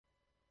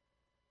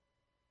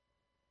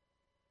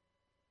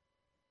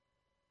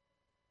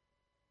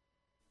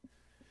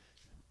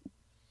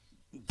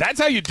That's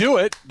how you do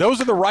it.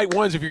 Those are the right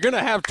ones. If you're going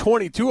to have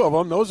 22 of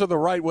them, those are the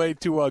right way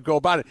to go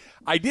about it.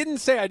 I didn't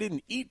say I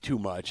didn't eat too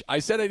much. I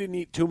said I didn't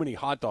eat too many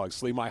hot dogs,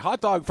 Slee. My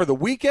hot dog for the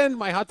weekend,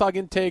 my hot dog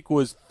intake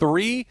was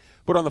 3,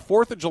 but on the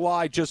 4th of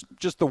July, just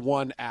the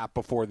one app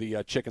before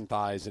the chicken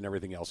thighs and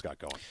everything else got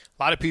going.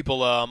 A lot of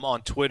people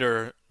on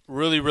Twitter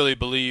really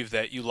believe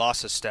that you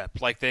lost a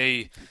step. Like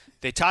they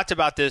talked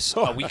about this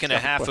a week and a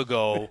half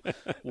ago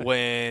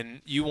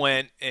when you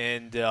went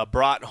and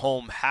brought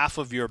home half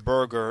of your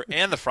burger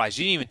and the fries.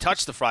 You didn't even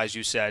touch the fries,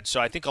 you said. So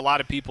I think a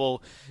lot of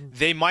people,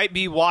 they might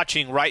be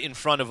watching right in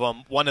front of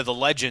them one of the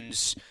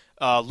legends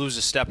lose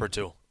a step or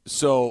two.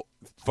 So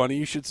funny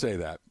you should say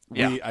that.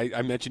 Yeah.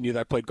 I mentioned to you that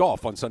I played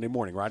golf on Sunday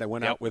morning, right? I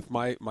went out with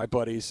my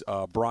buddies,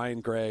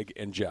 Brian, Greg,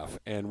 and Jeff,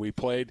 and we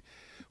played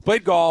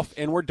golf,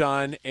 and we're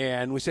done,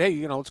 and we say,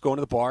 hey, let's go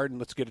into the bar and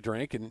let's get a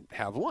drink and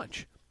have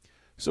lunch.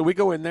 So we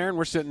go in there, and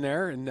we're sitting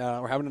there, and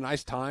we're having a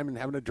nice time and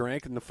having a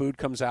drink, and the food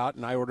comes out,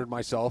 and I ordered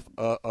myself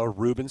a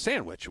Reuben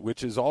sandwich,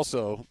 which is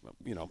also,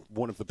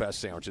 one of the best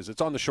sandwiches.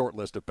 It's on the short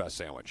list of best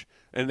sandwich,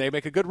 and they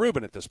make a good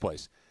Reuben at this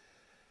place.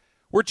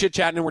 We're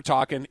chit-chatting and we're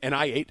talking, and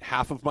I ate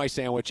half of my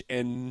sandwich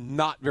and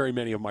not very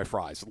many of my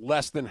fries,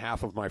 less than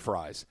half of my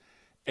fries.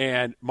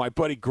 And my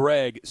buddy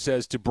Greg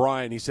says to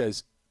Brian, he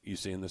says, you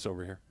seeing this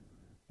over here?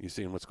 You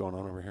seeing what's going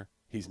on over here?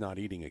 He's not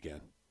eating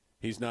again.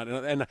 He's not,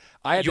 and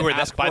I had to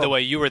ask. By the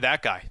way, you were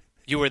that guy.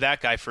 You were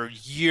that guy for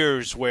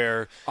years,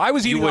 where I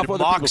was eating you off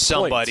would other mock people's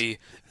somebody.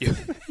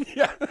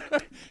 Yeah.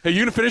 Hey, you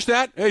gonna finish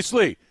that? Hey,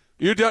 Slee,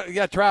 you done?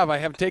 Yeah, Trav, I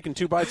haven't taken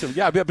 2 bites of.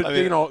 Yeah, but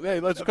hey,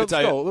 let's go a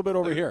little bit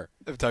over here.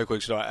 Let me tell you a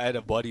quick story. I had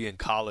a buddy in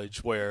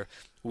college where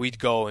we'd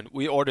go and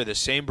we order the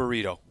same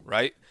burrito,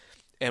 right?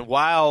 And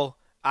while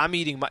I'm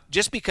eating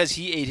just because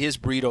he ate his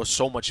burrito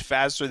so much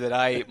faster than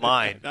I ate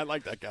mine. I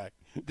like that guy.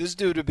 This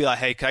dude would be like,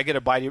 hey, can I get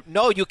a bite of your...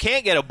 No, you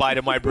can't get a bite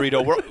of my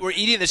burrito. We're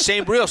eating the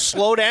same burrito.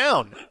 Slow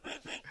down.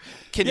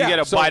 Can you get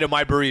a bite of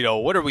my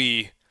burrito? What are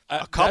we,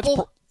 a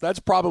couple?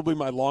 That's probably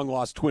my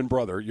long-lost twin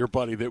brother, your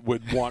buddy, that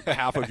would want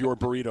half of your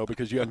burrito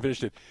because you haven't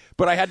finished it.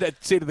 But I had to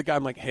say to the guy,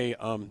 I'm like, hey,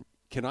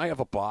 can I have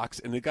a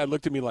box? And the guy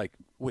looked at me like,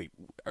 wait,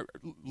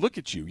 look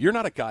at you. You're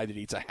not a guy that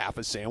eats a half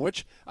a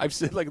sandwich. I've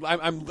said, like,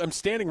 I'm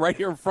standing right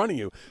here in front of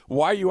you.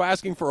 Why are you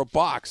asking for a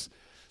box?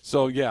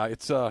 So, yeah,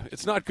 it's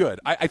not good.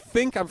 I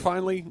think I'm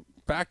finally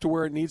back to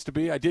where it needs to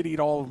be. I did eat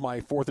all of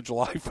my 4th of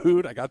July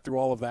food. I got through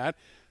all of that.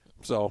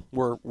 So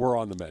we're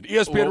on the mend.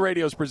 ESPN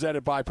Radio is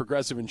presented by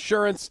Progressive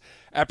Insurance.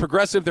 At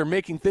Progressive, they're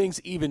making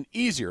things even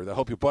easier. They'll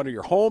help you bundle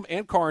your home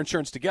and car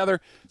insurance together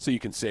so you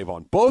can save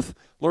on both.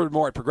 Learn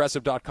more at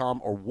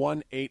Progressive.com or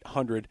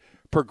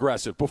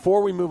 1-800-PROGRESSIVE.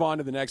 Before we move on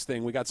to the next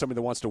thing, we got somebody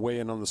that wants to weigh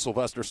in on the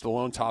Sylvester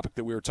Stallone topic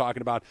that we were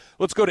talking about.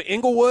 Let's go to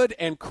Inglewood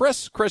and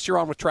Chris. Chris, you're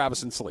on with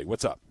Travis and Slee.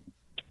 What's up?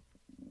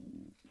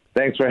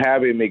 Thanks for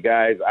having me,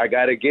 guys. I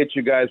got to get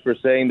you guys for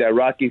saying that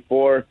Rocky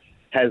IV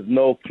has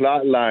no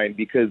plot line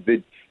because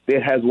it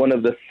has one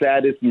of the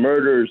saddest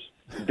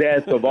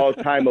deaths of all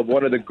time of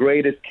one of the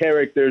greatest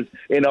characters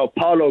in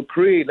Apollo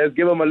Creed. Let's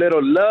give him a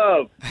little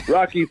love.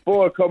 Rocky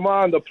IV, come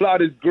on, the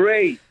plot is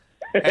great.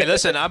 Hey,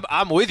 listen,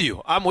 I'm with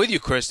you. I'm with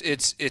you, Chris.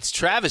 It's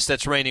Travis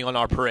that's raining on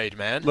our parade,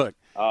 man. Look.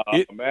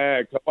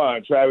 Man, come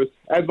on, Travis.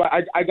 I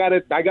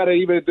gotta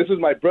even. This is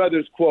my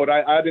brother's quote.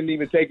 I didn't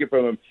even take it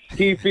from him.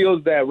 He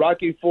feels that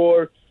Rocky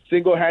IV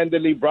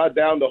single-handedly brought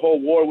down the whole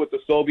war with the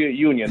Soviet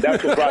Union.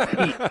 That's what brought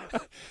peace.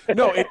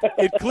 No,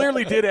 it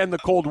clearly did end the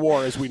Cold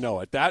War as we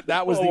know it.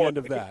 That was the end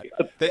of that.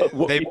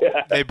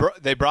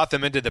 They brought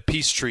them into the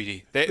peace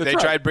treaty. They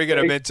tried bringing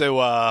them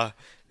into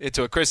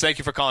it. Chris, thank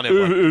you for calling in.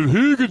 If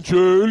he can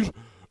change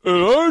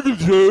and I can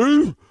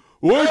change,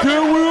 why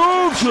can't we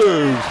all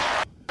change?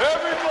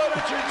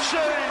 Everybody can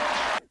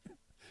change.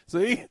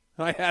 See?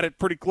 I had it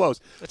pretty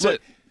close. That's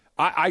it.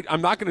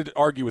 I'm not going to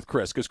argue with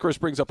Chris because Chris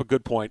brings up a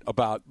good point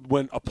about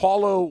when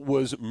Apollo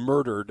was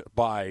murdered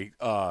by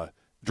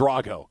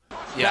Drago.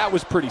 Yeah. That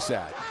was pretty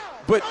sad.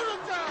 But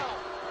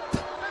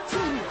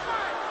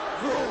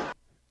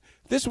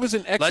this was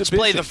an exhibition. Let's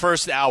play the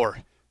first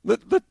hour.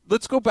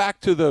 Let's go back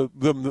to the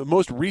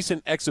most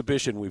recent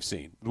exhibition we've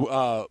seen.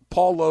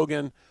 Paul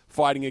Logan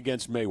fighting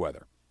against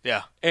Mayweather.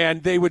 Yeah.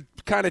 And they would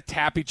kind of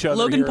tap each other.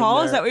 Logan here Paul?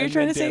 and Is that what you're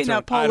trying to say?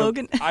 Not Paul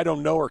Logan? I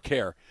don't know or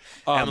care.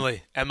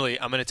 Emily, I'm going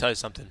to tell you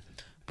something.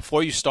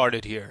 Before you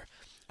started here,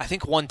 I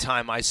think one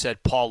time I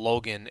said Paul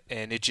Logan,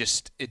 and it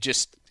just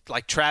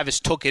like Travis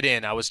took it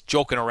in. I was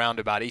joking around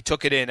about it. He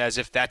took it in as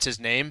if that's his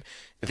name.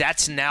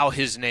 That's now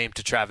his name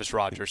to Travis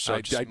Rogers. So I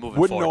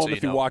wouldn't know him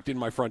if he walked in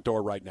my front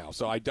door right now.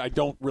 So I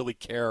don't really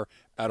care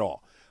at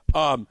all.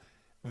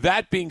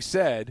 That being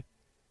said,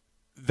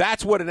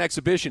 that's what an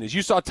exhibition is.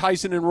 You saw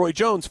Tyson and Roy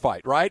Jones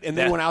fight, right? And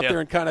they went out there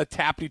and kind of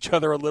tapped each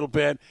other a little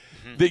bit.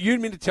 Mm-hmm. That you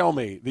mean to tell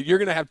me that you're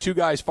going to have two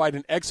guys fight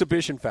an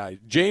exhibition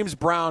fight? James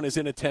Brown is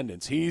in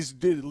attendance. He's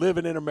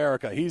living in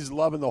America. He's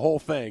loving the whole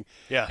thing.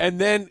 Yeah. And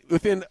then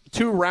within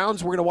 2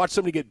 rounds, we're going to watch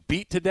somebody get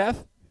beat to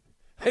death?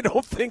 I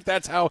don't think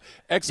that's how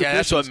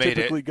exhibitions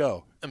typically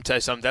go. I'm telling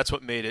you something. That's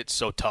what made it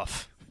so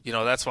tough.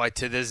 That's why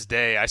to this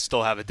day I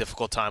still have a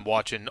difficult time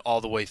watching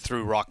all the way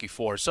through Rocky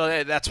IV.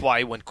 So that's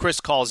why when Chris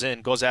calls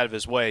in, goes out of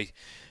his way,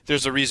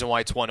 there's a reason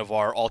why it's one of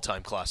our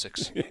all-time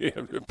classics.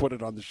 Put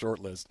it on the short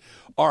list.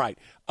 All right.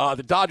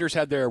 The Dodgers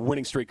had their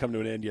winning streak come to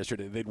an end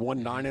yesterday. They'd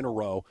won 9 in a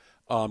row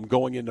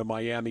going into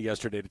Miami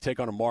yesterday to take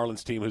on a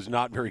Marlins team who's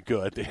not very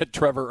good. They had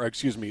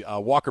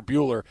Walker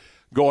Buehler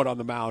going on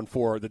the mound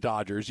for the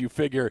Dodgers. You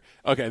figure,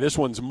 okay, this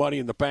one's money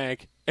in the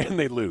bank, and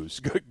they lose.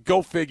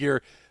 Go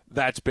figure.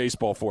 That's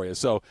baseball for you.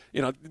 So,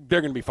 they're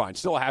going to be fine.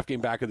 Still a half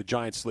game back of the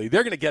Giants lead.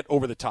 They're going to get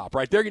over the top,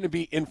 right? They're going to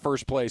be in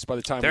first place by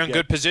the time they're in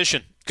good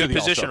position. Good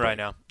position right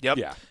now. Yep.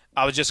 Yeah.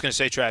 I was just going to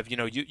say, Trav,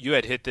 you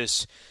had hit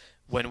this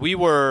when we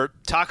were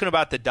talking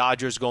about the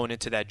Dodgers going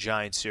into that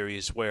Giants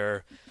series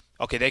where,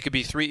 okay, they could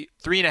be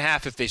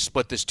 3.5 if they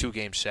split this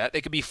 2-game set.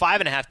 They could be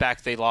 5.5 back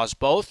if they lost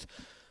both,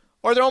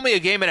 or they're only a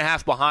game and a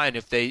half behind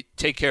if they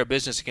take care of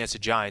business against the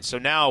Giants. So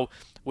now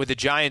with the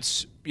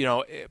Giants,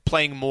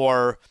 playing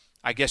more,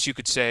 I guess you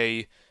could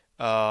say,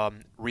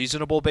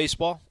 reasonable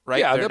baseball, right?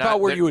 Yeah, they're about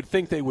where you would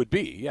think they would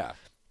be, yeah.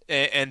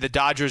 And the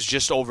Dodgers,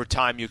 just over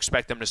time, you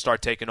expect them to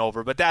start taking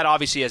over. But that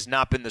obviously has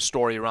not been the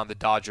story around the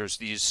Dodgers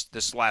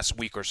this last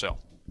week or so.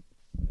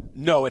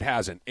 No, it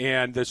hasn't.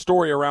 And the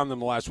story around them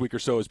the last week or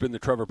so has been the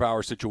Trevor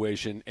Bauer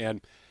situation.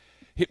 And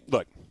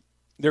look,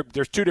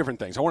 there's two different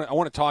things. I want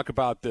to talk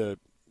about the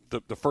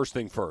first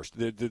thing first.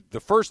 The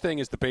first thing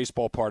is the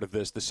baseball part of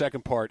this. The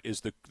second part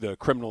is the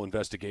criminal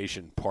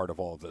investigation part of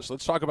all of this.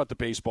 Let's talk about the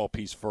baseball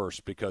piece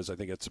first because I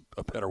think it's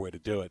a better way to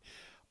do it.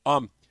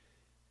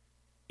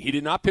 He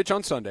did not pitch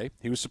on Sunday.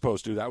 He was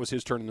supposed to. That was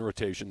his turn in the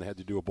rotation. They had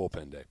to do a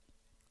bullpen day.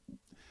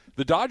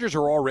 The Dodgers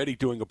are already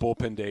doing a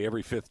bullpen day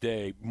every fifth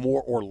day,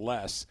 more or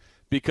less,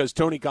 because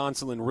Tony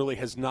Gonsolin really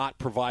has not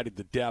provided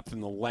the depth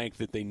and the length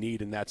that they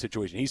need in that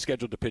situation. He's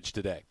scheduled to pitch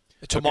today.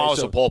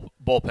 Tomorrow's a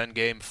bullpen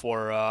game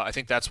for, I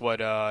think that's what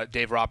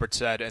Dave Roberts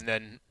said, and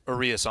then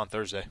Urias on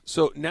Thursday.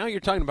 So now you're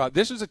talking about,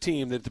 this is a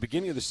team that at the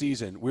beginning of the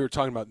season, we were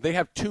talking about, they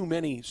have too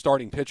many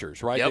starting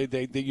pitchers, right?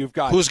 Yep. You've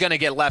got who's going to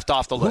get left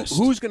off the list?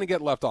 Who's going to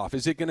get left off?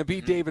 Is it going to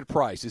be David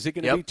Price? Is it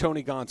going to be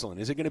Tony Gonsolin?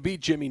 Is it going to be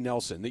Jimmy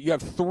Nelson? That you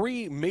have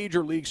 3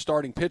 major league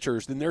starting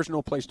pitchers, then there's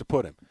no place to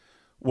put him.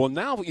 Well,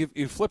 now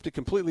you've flipped it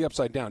completely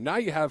upside down. Now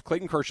you have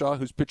Clayton Kershaw,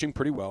 who's pitching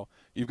pretty well.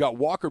 You've got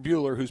Walker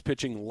Buehler, who's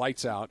pitching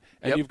lights out.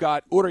 And you've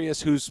got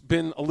Urias, who's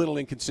been a little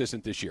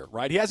inconsistent this year,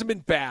 right? He hasn't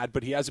been bad,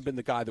 but he hasn't been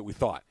the guy that we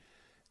thought.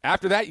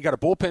 After that, you got a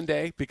bullpen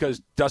day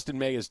because Dustin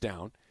May is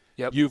down.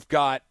 Yep. You've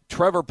got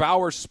Trevor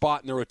Bauer's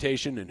spot in the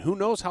rotation, and who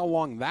knows how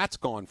long that's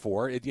gone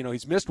for.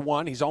 He's missed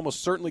one. He's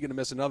almost certainly going to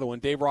miss another one.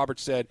 Dave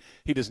Roberts said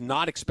he does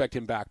not expect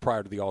him back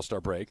prior to the All-Star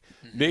break.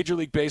 Mm-hmm. Major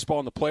League Baseball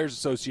and the Players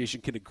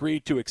Association can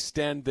agree to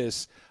extend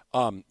this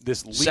leave.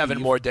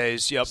 7 more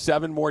days,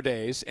 7 more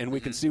days, and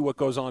we can see what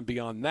goes on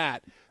beyond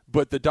that.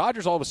 But the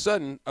Dodgers, all of a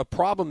sudden, a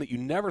problem that you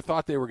never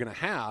thought they were going to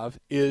have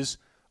is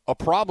a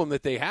problem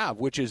that they have,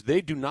 which is they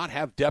do not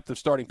have depth of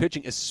starting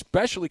pitching,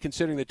 especially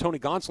considering that Tony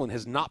Gonsolin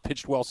has not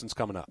pitched well since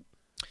coming up.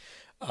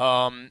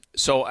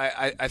 So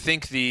I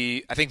think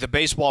the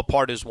baseball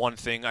part is one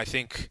thing. I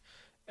think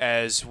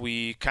as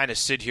we kind of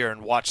sit here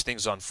and watch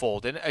things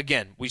unfold, and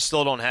again, we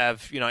still don't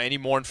have any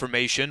more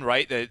information,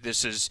 right?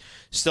 This is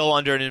still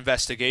under an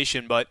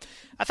investigation. But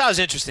I thought it was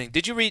interesting.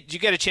 Did you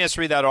get a chance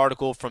to read that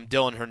article from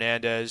Dylan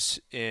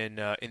Hernandez in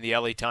the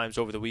LA Times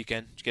over the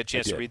weekend? Did you get a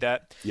chance to read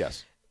that?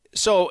 Yes.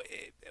 So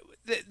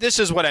this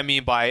is what I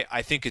mean by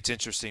I think it's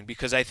interesting,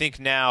 because I think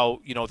now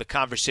the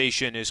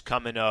conversation is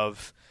coming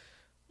of,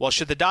 well,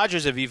 should the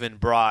Dodgers have even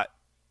brought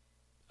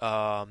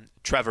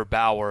Trevor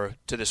Bauer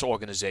to this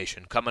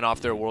organization coming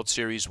off their World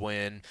Series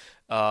win?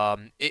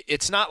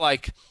 It's not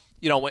like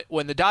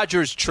when the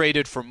Dodgers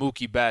traded for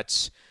Mookie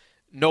Betts,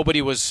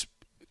 nobody was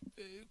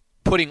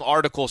putting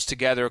articles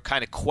together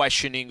kind of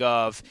questioning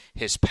of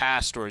his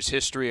past or his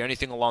history or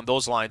anything along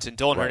those lines. And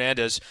Dylan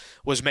Hernandez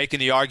was making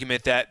the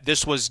argument that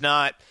this was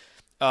not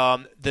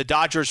the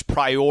Dodgers'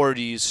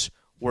 priorities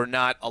were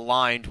not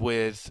aligned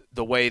with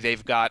the way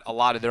they've got a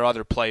lot of their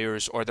other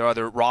players or their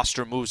other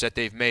roster moves that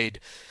they've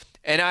made.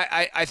 And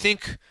I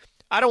think,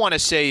 I don't want to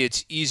say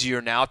it's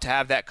easier now to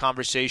have that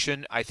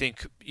conversation. I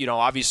think,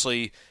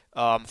 obviously,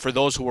 for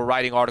those who were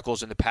writing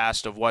articles in the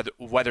past of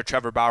whether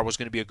Trevor Bauer was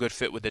going to be a good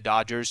fit with the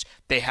Dodgers,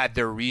 they had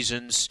their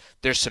reasons.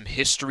 There's some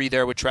history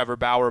there with Trevor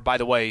Bauer. By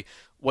the way,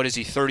 what is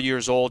he, 30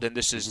 years old, and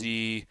this is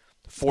the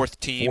 4th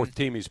team? 4th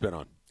team he's been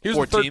on. He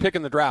was the 3rd pick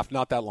in the draft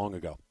not that long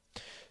ago.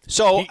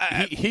 So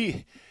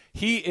he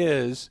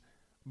is,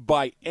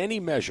 by any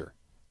measure,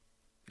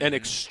 an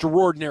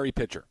extraordinary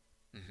pitcher.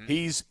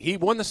 Mm-hmm. He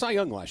won the Cy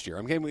Young last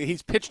year.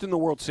 He's pitched in the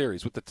World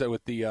Series with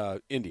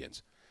the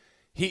Indians.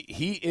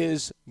 He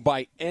is,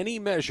 by any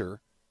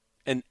measure,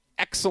 an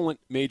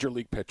excellent major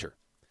league pitcher.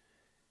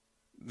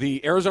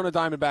 The Arizona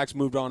Diamondbacks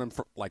moved on him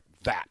for like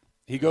that.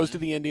 He goes to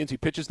the Indians. He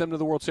pitches them to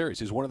the World Series.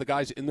 He's one of the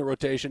guys in the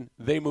rotation.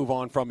 They move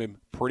on from him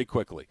pretty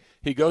quickly.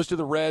 He goes to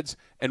the Reds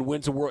and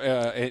wins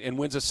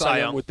a Cy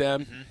Young with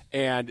them. Mm-hmm.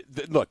 And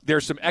look,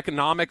 there's some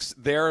economics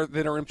there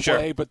that are in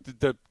play, sure. but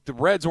the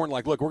Reds weren't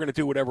like, look, we're going to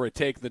do whatever it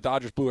takes. The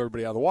Dodgers blew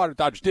everybody out of the water.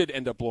 The Dodgers did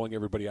end up blowing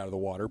everybody out of the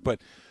water,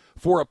 but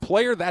for a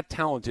player that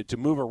talented to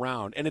move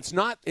around, and it's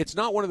not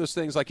one of those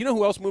things like, you know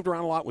who else moved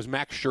around a lot was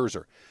Max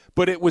Scherzer,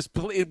 but it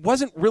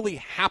wasn't really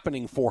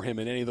happening for him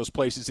in any of those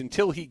places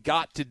until he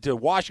got to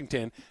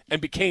Washington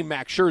and became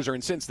Max Scherzer,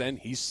 and since then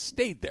he's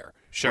stayed there.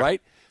 Sure.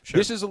 Right? Sure.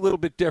 This is a little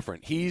bit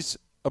different. He's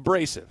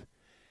abrasive.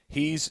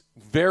 He's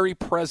very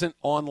present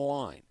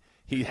online.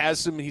 He's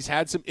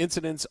had some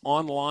incidents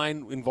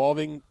online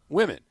involving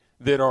women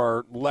that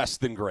are less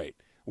than great,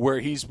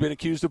 where he's been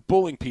accused of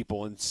bullying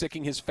people and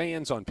sicking his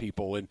fans on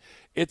people, and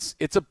it's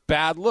a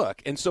bad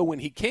look. And so when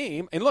he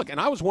came, and look, and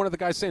I was one of the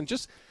guys saying,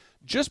 just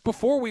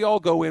before we all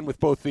go in with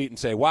both feet and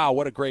say, wow,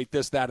 what a great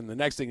this, that, and the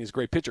next thing is a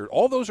great pitcher,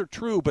 all those are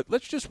true, but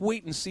let's just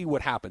wait and see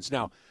what happens.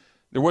 Now,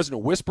 there wasn't a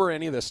whisper or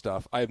any of this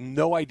stuff. I have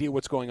no idea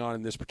what's going on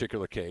in this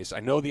particular case.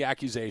 I know the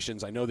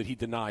accusations. I know that he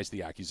denies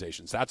the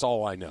accusations. That's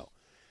all I know.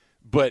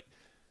 But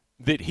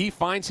that he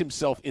finds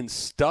himself in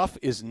stuff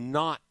is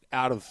not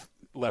out of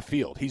left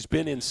field. He's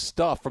been in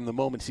stuff from the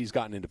moment he's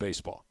gotten into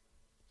baseball.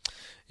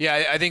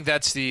 Yeah, I think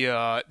that's the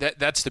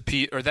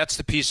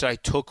piece I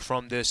took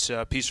from this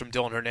piece from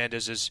Dylan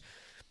Hernandez is,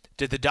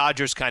 did the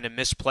Dodgers kind of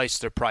misplace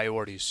their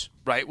priorities?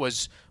 Right?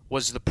 Was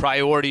the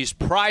priorities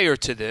prior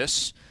to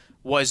this?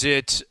 Was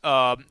it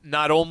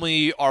not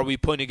only are we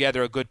putting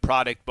together a good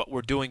product, but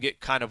we're doing it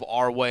kind of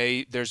our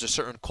way? There's a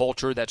certain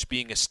culture that's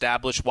being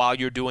established while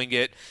you're doing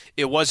it.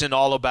 It wasn't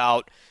all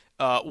about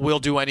we'll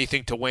do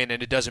anything to win,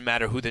 and it doesn't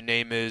matter who the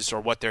name is or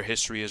what their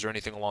history is or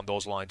anything along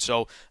those lines.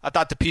 So I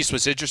thought the piece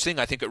was interesting.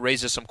 I think it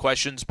raises some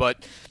questions,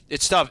 but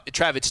it's tough.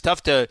 Trav, it's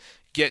tough to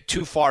get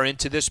too far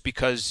into this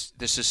because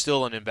this is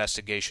still an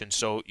investigation.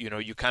 So,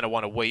 you kind of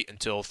want to wait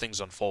until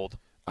things unfold.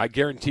 I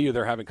guarantee you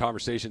they're having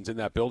conversations in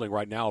that building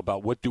right now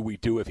about what do we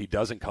do if he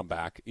doesn't come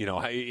back.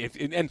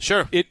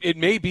 Sure. It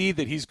may be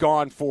that he's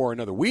gone for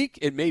another week.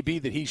 It may be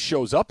that he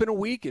shows up in a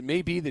week. It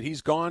may be that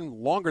he's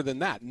gone longer than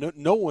that.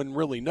 No one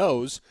really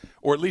knows,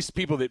 or at least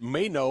people that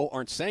may know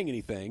aren't saying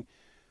anything.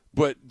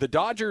 But the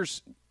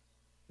Dodgers,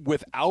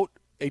 without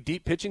a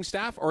deep pitching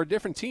staff, are a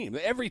different team.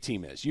 Every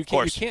team is. You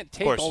can't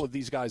take all of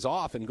these guys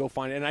off and go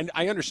find it. And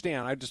I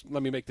understand.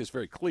 Let me make this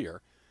very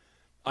clear.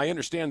 I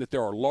understand that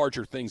there are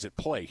larger things at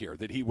play here,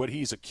 that what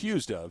he's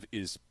accused of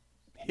is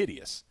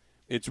hideous.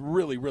 It's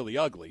really, really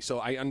ugly. So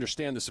I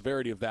understand the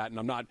severity of that, and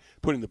I'm not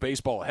putting the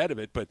baseball ahead of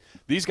it, but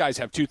these guys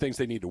have two things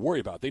they need to worry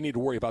about. They need to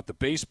worry about the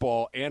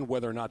baseball and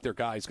whether or not their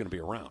guy is going to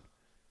be around.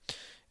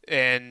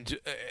 And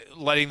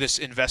letting this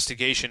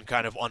investigation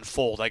kind of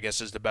unfold, I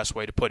guess, is the best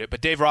way to put it.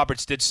 But Dave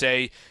Roberts did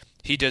say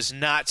he does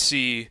not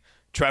see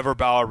Trevor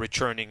Bauer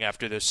returning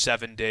after the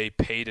 7-day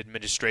paid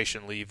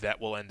administration leave that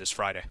will end this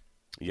Friday.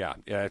 Yeah,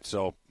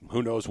 so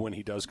who knows when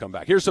he does come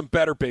back. Here's some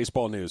better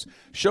baseball news.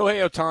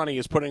 Shohei Ohtani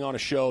is putting on a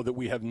show that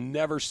we have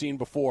never seen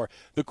before.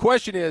 The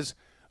question is,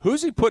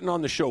 who's he putting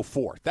on the show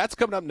for? That's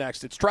coming up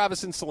next. It's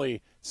Travis and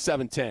Slee,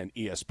 710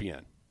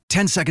 ESPN.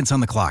 10 seconds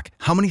on the clock.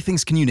 How many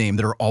things can you name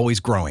that are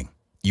always growing?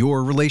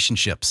 Your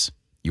relationships,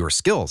 your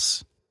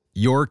skills,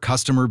 your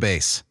customer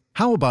base.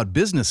 How about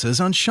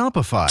businesses on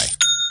Shopify?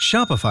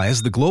 Shopify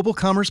is the global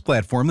commerce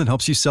platform that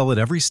helps you sell at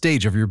every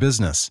stage of your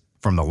business.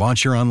 From the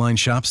launch your online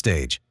shop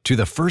stage, to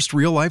the first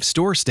real-life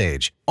store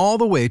stage, all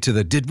the way to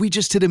the did we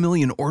just hit a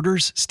million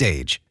orders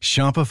stage,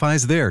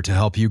 Shopify's there to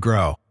help you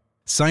grow.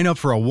 Sign up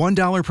for a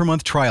 $1 per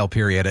month trial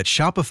period at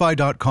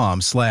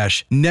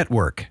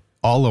shopify.com/network,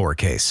 all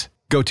lowercase.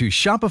 Go to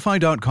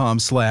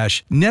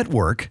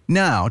shopify.com/network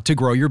now to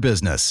grow your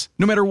business,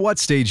 no matter what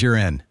stage you're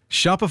in.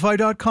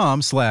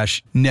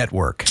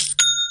 Shopify.com/network.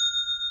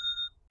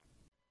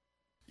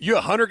 You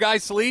a Hunter guy,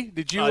 Slee?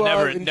 Did you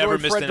never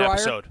missed Fred an Dryer?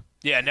 episode?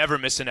 Yeah, never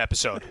miss an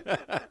episode.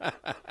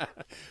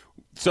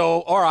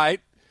 So, all right,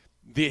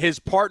 his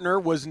partner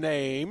was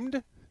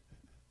named.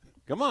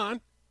 Come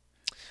on.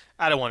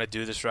 I don't want to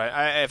do this right.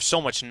 I have so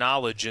much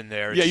knowledge in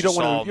there. Yeah, you don't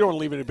want to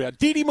leave it in bad.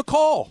 Didi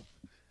McCall.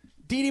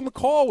 Didi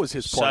McCall was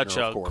his partner.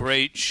 Such a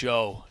great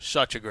show.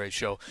 Such a great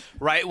show.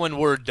 Right when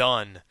we're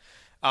done,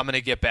 I'm going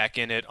to get back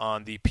in it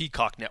on the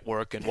Peacock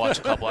Network and watch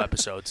a couple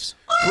episodes.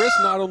 Chris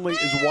not only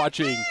is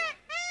watching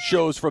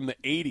shows from the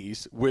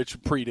 80s,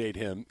 which predate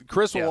him,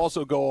 Chris will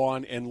also go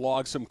on and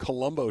log some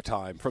Columbo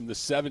time from the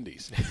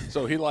 70s.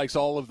 So he likes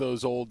all of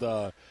those old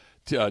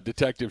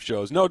detective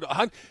shows. No,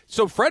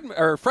 so Fred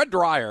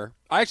Dryer,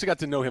 I actually got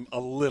to know him a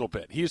little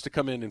bit. He used to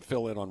come in and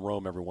fill in on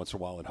Rome every once in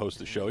a while and host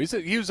the show.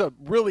 He was a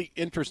really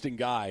interesting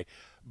guy,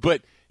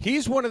 but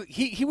he's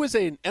he was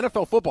an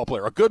NFL football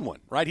player, a good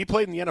one, right? He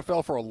played in the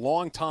NFL for a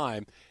long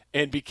time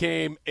and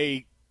became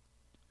a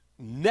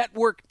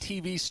network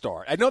TV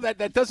star. I know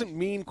that doesn't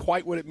mean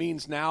quite what it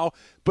means now,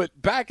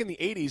 but back in the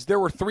 80s, there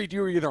were three.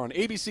 You were either on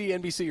ABC,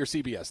 NBC, or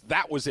CBS.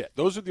 That was it.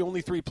 Those are the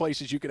only three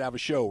places you could have a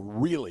show,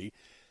 really.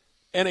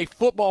 and a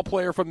football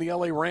player from the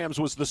LA Rams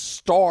was the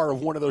star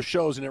of one of those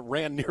shows, and it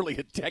ran nearly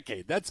a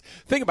decade.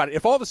 Think about it.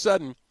 If all of a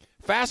sudden,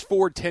 fast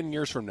forward 10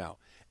 years from now,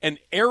 and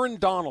Aaron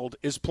Donald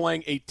is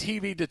playing a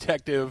TV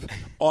detective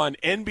on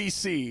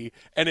NBC,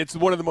 and it's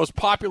one of the most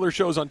popular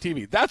shows on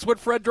TV. That's what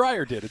Fred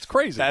Dreyer did. It's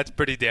crazy. That's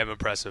pretty damn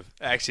impressive.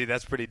 Actually,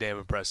 that's pretty damn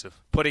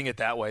impressive, putting it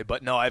that way.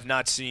 But no, I've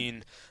not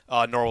seen,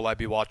 nor will I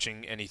be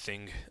watching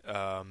anything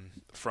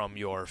from one of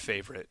your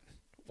favorite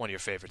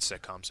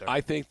sitcoms there.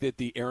 I think that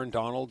the Aaron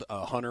Donald,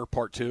 Hunter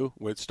Part 2,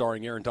 with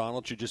starring Aaron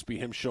Donald, should just be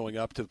him showing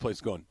up to the place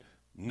going,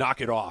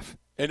 knock it off,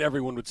 and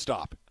everyone would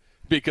stop.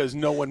 Because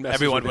no one messes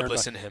Everyone with Aaron would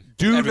listen to him.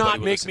 Do Everybody not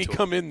would make listen me to him.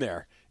 come in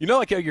there. You know,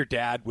 like how your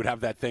dad would have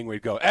that thing where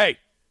he'd go, hey,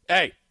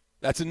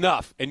 that's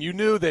enough. And you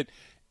knew that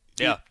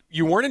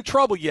you weren't in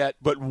trouble yet,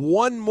 but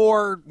one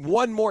more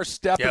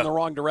step in the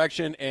wrong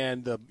direction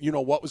and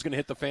what was going to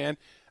hit the fan.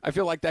 I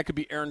feel like that could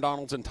be Aaron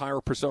Donald's entire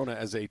persona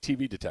as a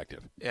TV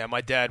detective. Yeah,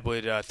 my dad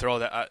would throw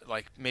that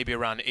like maybe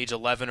around age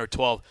 11 or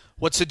 12.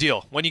 What's the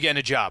deal? When you getting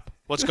a job?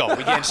 Let's go.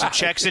 We getting some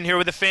checks in here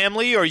with the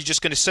family, or are you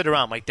just going to sit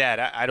around? Like, Dad,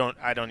 I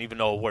don't even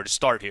know where to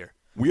start here.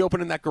 We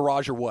open in that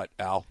garage or what,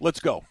 Al?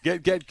 Let's go.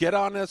 Get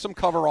on some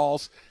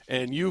coveralls,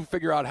 and you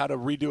figure out how to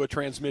redo a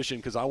transmission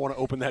because I want to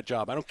open that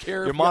job. I don't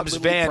care. Your mom's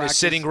van is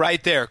sitting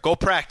right there. Go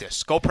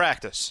practice.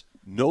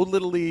 No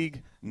Little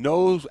League,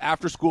 no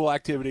after-school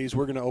activities.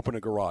 We're going to open a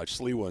garage.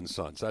 Sliwa &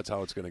 Sons. That's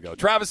how it's going to go.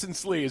 Travis and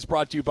Slee is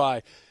brought to you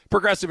by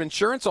Progressive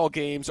Insurance. All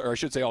games, or I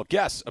should say all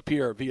guests,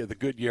 appear via the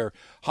Goodyear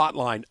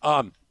hotline.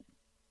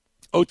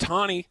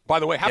 Ohtani, by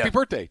the way, happy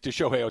birthday to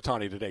Shohei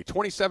Ohtani today.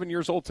 27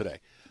 years old today.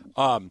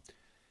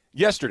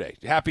 Yesterday,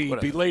 happy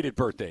belated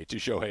birthday to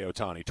Shohei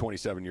Ohtani,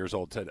 27 years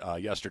old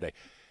yesterday.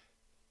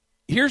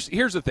 Here's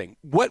the thing.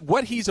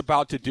 What he's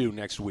about to do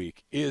next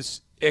week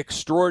is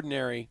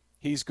extraordinary.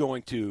 He's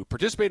going to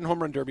participate in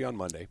Home Run Derby on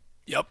Monday.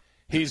 Yep.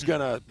 He's going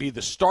to be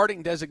the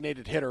starting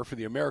designated hitter for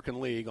the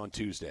American League on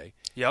Tuesday.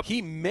 Yep.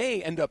 He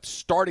may end up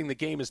starting the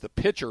game as the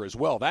pitcher as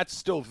well. That's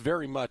still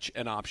very much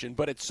an option.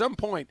 But at some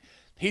point,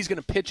 he's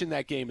going to pitch in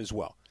that game as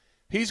well.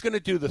 He's going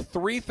to do the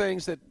three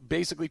things that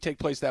basically take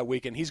place that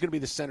weekend. He's going to be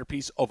the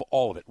centerpiece of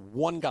all of it.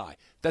 One guy.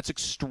 That's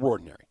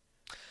extraordinary.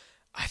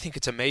 I think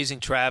it's amazing,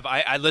 Trav.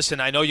 I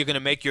listen, I know you're going to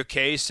make your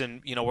case,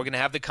 and we're going to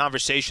have the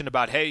conversation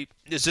about, hey,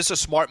 is this a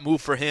smart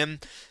move for him?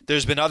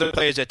 There's been other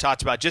players that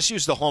talked about, just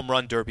use the Home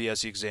Run Derby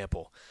as the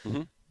example.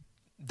 Mm-hmm.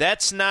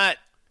 That's not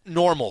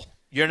normal.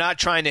 You're not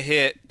trying to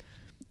hit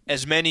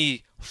as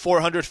many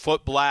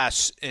 400-foot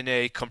blasts in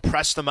a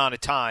compressed amount of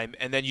time,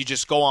 and then you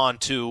just go on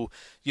to,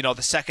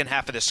 the second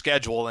half of the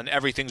schedule and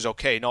everything's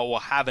okay. No, it will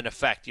have an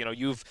effect.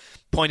 You've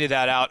pointed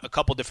that out a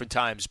couple different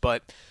times.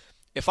 But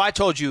if I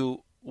told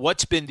you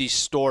what's been the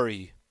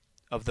story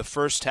of the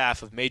first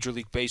half of Major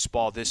League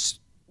Baseball this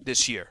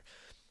year,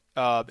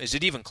 is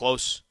it even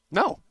close?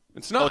 No,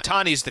 it's not.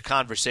 Ohtani's the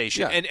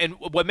conversation. Yeah. And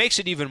what makes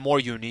it even more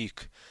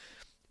unique,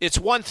 it's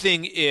one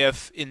thing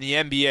if in the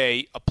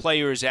NBA a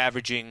player is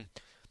averaging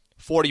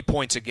 40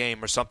 points a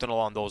game or something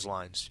along those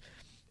lines,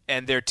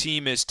 and their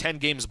team is 10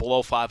 games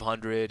below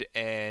 500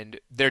 and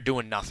they're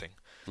doing nothing.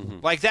 Mm-hmm.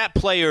 Like, that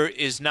player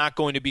is not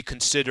going to be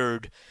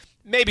considered,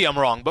 maybe I'm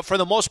wrong, but for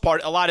the most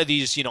part, a lot of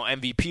these,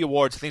 MVP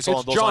awards, things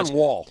along those lines. John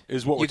Wall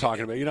is what we're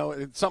talking about.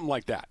 It's something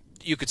like that.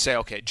 You could say,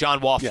 okay,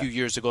 John Wall a few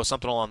years ago,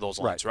 something along those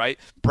lines, right?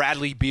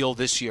 Bradley Beal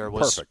this year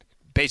was perfect,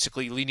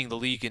 basically leading the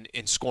league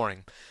in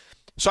scoring.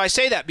 So I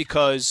say that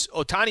because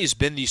Ohtani has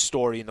been the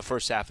story in the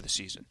first half of the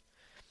season.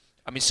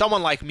 I mean,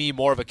 someone like me,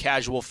 more of a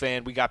casual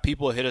fan, we got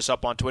people who hit us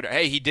up on Twitter.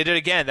 Hey, he did it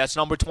again. That's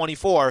number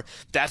 24.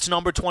 That's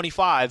number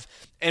 25.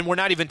 And we're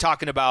not even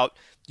talking about,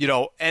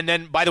 and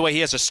then, by the way, he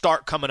has a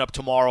start coming up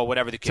tomorrow,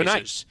 whatever the case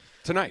is.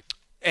 Tonight.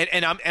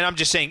 And I'm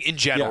just saying in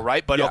general,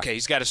 right? But, okay,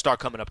 he's got a start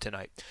coming up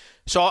tonight.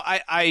 So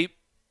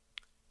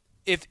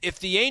if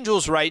the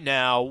Angels right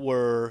now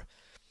were,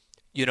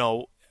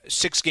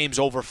 6 games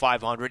over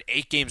 500,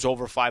 8 games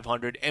over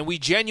 500, and we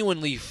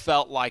genuinely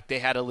felt like they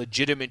had a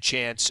legitimate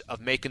chance of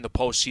making the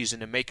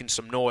postseason and making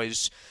some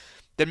noise,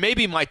 then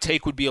maybe my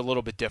take would be a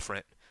little bit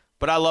different.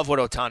 But I love what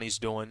Ohtani's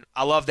doing.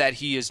 I love that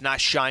he is not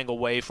shying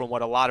away from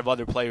what a lot of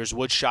other players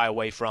would shy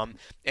away from,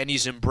 and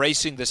he's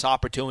embracing this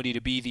opportunity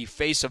to be the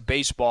face of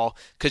baseball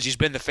because he's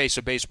been the face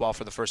of baseball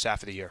for the first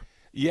half of the year.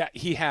 Yeah,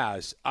 he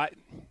has.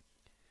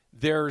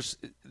 There's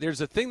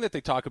a thing that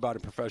they talk about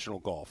in professional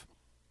golf,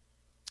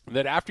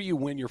 that after you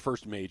win your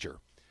first major,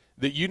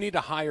 that you need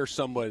to hire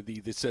somebody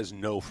that says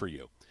no for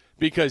you.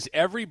 Because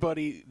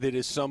everybody that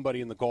is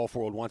somebody in the golf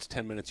world wants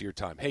 10 minutes of your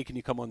time. Hey, can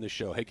you come on this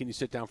show? Hey, can you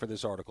sit down for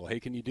this article? Hey,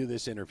 can you do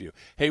this interview?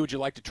 Hey, would you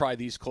like to try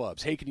these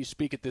clubs? Hey, can you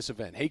speak at this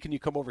event? Hey, can you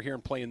come over here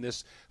and play in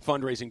this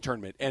fundraising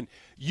tournament? And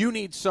you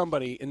need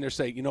somebody in there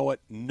say, you know what?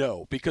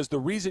 No. Because the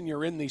reason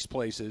you're in these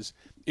places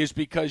is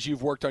because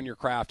you've worked on your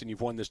craft and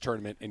you've won this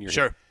tournament and you're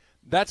Sure. here.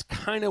 That's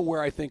kind of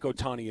where I think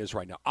Ohtani is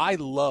right now. I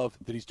love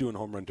that he's doing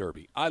Home Run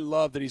Derby. I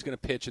love that he's going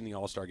to pitch in the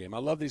All-Star game. I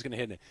love that he's going to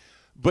hit it.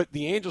 But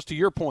the Angels, to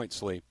your point,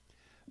 Slee,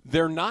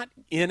 they're not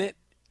in it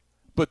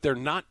but they're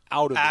not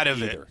out of it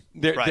either.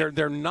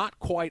 They're not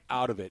quite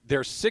out of it.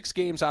 They're 6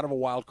 games out of a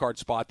wild card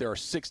spot. There are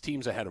 6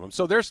 teams ahead of them.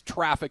 So there's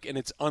traffic, and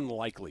it's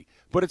unlikely.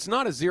 But it's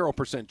not a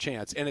 0%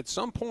 chance. And at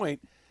some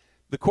point,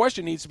 the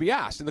question needs to be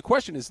asked. And the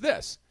question is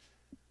this.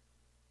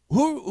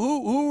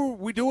 Who are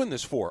we doing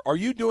this for? Are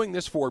you doing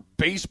this for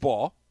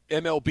baseball,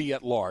 MLB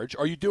at large?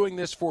 Are you doing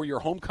this for your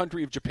home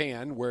country of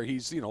Japan, where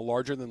he's,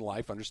 larger than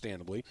life,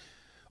 understandably?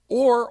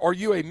 Or are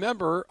you a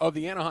member of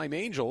the Anaheim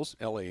Angels,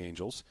 LA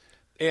Angels,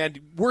 and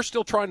we're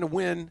still trying to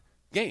win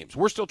games?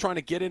 We're still trying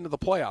to get into the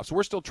playoffs.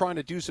 We're still trying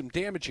to do some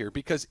damage here,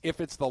 because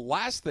if it's the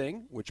last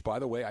thing, which, by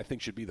the way, I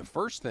think should be the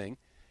first thing,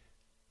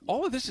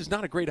 all of this is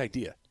not a great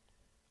idea.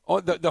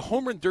 The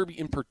home run derby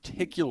in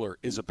particular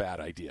is a bad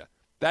idea.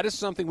 That is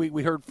something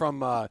we heard from,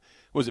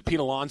 was it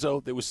Pete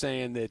Alonso that was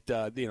saying that,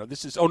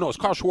 this is, it's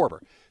Carl Schwarber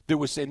that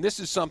was saying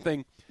this is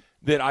something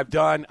that I've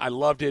done, I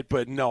loved it,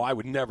 but no, I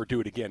would never do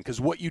it again, because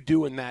what you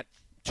do in that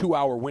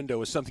 2-hour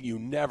window is something you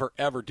never,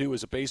 ever do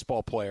as a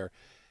baseball player.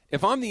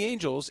 If I'm the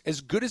Angels,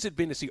 as good as it's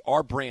been to see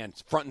our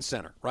brand front and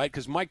center, right,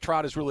 because Mike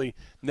Trout has really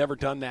never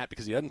done that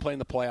because he doesn't play in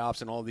the playoffs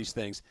and all of these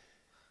things,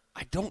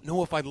 I don't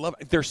know if I love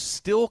it. They're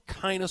still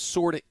kind of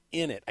sort of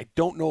in it. I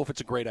don't know if it's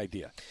a great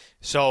idea.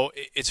 So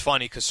it's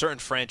funny because certain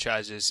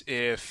franchises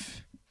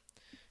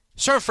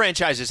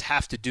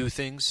have to do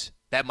things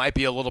that might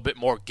be a little bit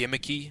more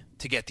gimmicky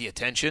to get the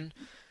attention.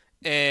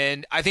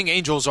 And I think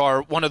Angels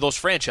are one of those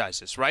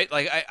franchises, right?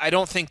 Like, I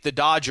don't think the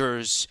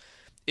Dodgers,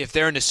 if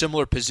they're in a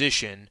similar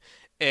position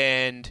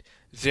and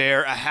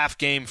they're a half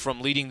game from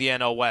leading the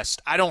NL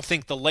West, I don't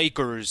think the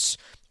Lakers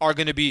are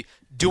going to be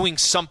doing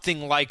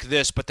something like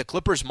this, but the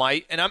Clippers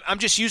might. And I'm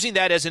just using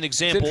that as an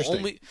example.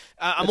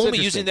 I'm only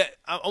using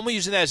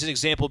that as an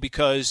example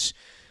because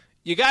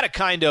you got to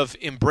kind of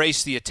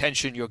embrace the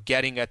attention you're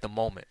getting at the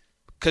moment,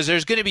 because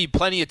there's going to be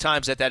plenty of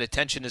times that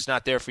attention is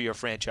not there for your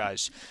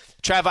franchise.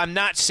 Trav, I'm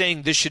not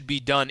saying this should be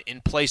done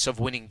in place of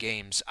winning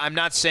games. I'm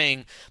not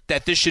saying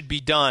that this should be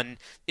done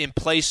in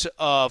place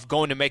of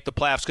going to make the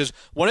playoffs, because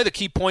one of the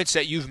key points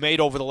that you've made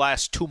over the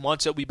last 2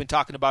 months that we've been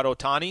talking about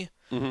Ohtani,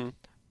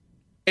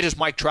 it is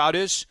Mike Trout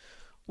is.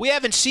 We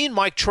haven't seen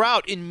Mike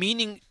Trout in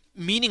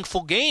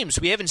meaningful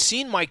games. We haven't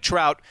seen Mike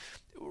Trout,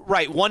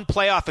 right, one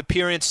playoff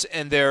appearance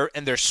and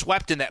they're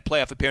swept in that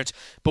playoff appearance.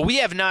 But we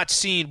have not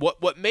seen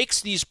what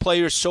makes these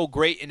players so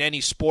great in any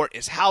sport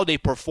is how they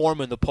perform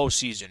in the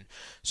postseason.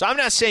 So I'm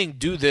not saying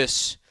do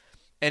this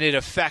and it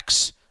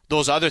affects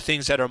those other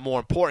things that are more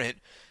important.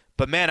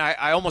 But man,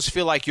 I almost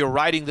feel like you're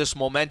riding this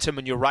momentum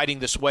and you're riding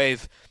this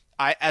wave.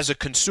 As a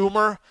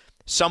consumer,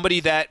 somebody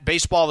that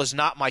baseball is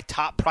not my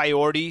top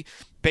priority,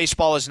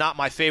 baseball is not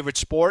my favorite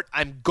sport,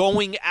 I'm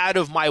going out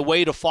of my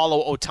way to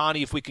follow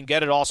Ohtani. If we can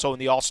get it also in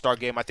the All-Star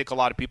game, I think a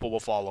lot of people will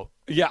follow.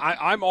 Yeah,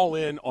 I'm all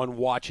in on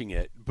watching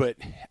it, but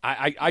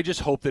I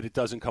just hope that it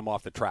doesn't come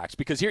off the tracks,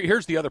 because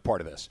here's the other part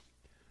of this.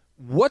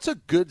 What's a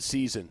good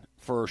season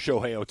for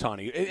Shohei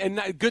Ohtani?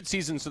 And good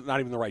season's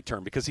not even the right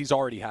term, because he's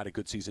already had a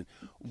good season.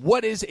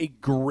 What is a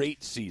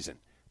great season?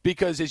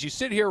 Because as you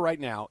sit here right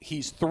now,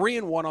 he's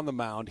 3-1 on the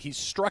mound. He's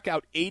struck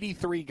out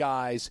 83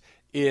 guys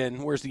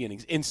in, where's the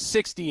innings? In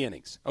 60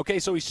 innings. Okay,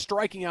 so he's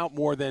striking out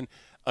more than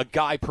a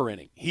guy per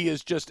inning. He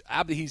is just,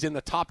 he's in the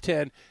top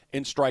 10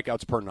 in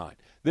strikeouts per 9.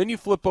 Then you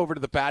flip over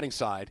to the batting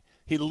side.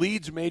 He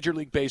leads Major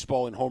League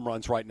Baseball in home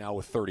runs right now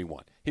with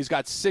 31. He's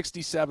got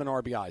 67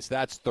 RBIs.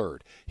 That's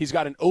third. He's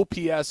got an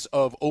OPS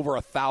of over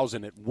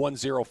 1,000 at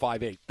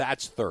 1.058.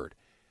 That's third.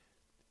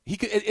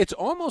 It's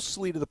almost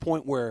to the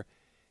point where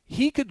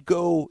he could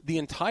go the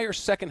entire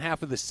second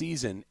half of the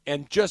season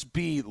and just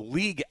be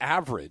league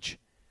average,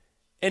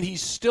 and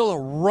he's still a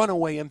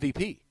runaway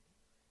MVP.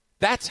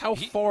 That's how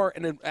far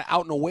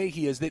out and away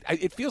he is. That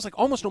it feels like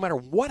almost no matter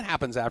what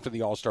happens after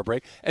the All-Star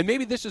break, and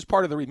maybe this is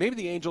part of the reason. Maybe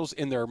the Angels,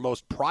 in their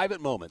most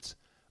private moments,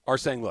 are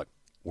saying, look,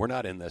 we're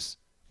not in this.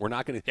 We're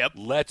not going to. Yep.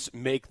 Let's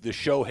make the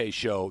Shohei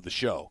show the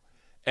show.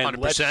 And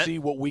 100%. Let's see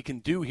what we can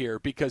do here,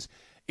 because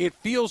it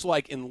feels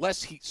like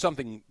unless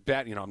something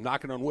bad, I'm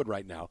knocking on wood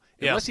right now,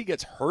 unless he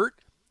gets hurt,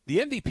 the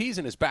MVP's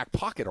in his back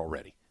pocket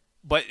already.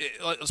 But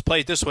let's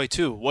play it this way,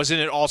 too. Wasn't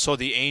it also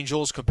the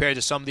Angels compared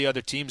to some of the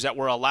other teams that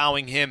were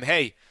allowing him,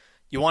 hey,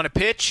 you want to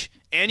pitch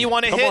and you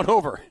want to hit? Come on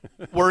over.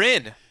 We're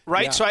in,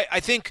 right? Yeah. So I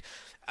think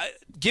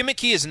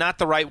gimmicky is not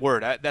the right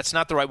word. That's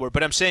not the right word.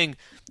 But I'm saying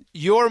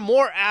you're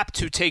more apt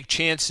to take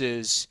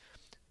chances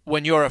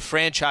when you're a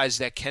franchise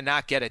that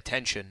cannot get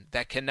attention,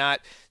 that cannot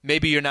 –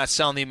 maybe you're not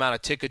selling the amount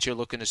of tickets you're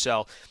looking to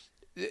sell.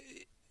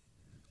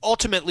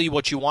 Ultimately,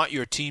 what you want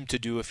your team to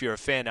do, if you're a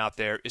fan out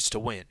there, is to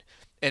win.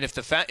 And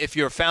if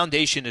your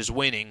foundation is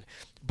winning,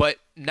 but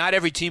not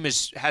every team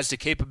has the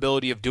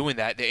capability of doing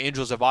that. The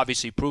Angels have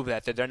obviously proved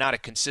that they're not a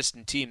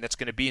consistent team that's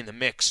going to be in the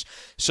mix.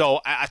 So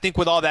I think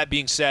with all that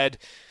being said,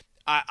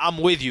 I'm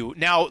with you.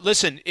 Now,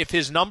 listen, if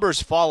his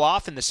numbers fall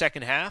off in the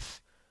second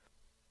half,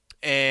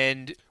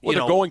 and they're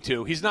going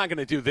to. He's not going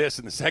to do this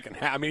in the second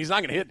half. I mean, he's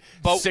not going to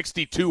hit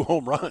 62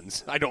 home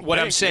runs. I don't. What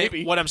I'm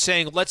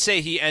saying, let's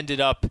say he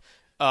ended up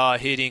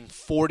hitting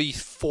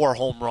 44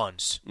 home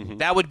runs.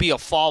 That would be a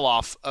fall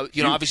off,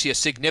 obviously a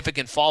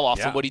significant fall off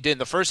from what he did in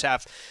the first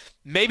half.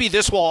 Maybe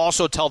this will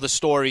also tell the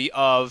story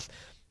of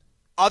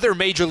other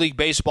Major League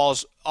Baseball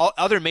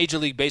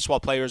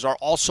players are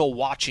also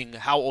watching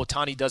how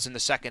Ohtani does in the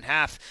second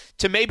half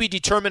to maybe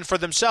determine for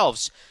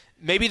themselves.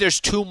 Maybe there's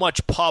too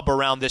much pub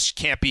around this.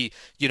 Can't be,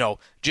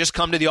 just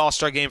come to the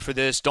All-Star game for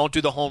this. Don't do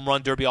the home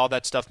run derby, all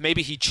that stuff.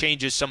 Maybe he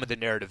changes some of the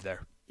narrative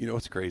there. You know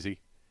what's crazy?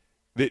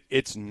 That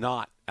it's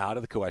not out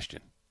of the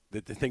question.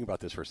 Think about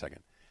this for a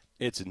second.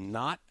 It's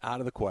not out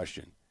of the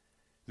question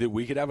that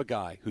we could have a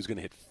guy who's going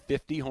to hit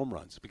 50 home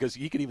runs, because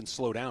he could even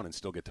slow down and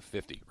still get to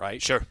 50,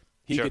 right? Sure.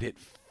 He could hit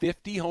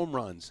 50 home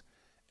runs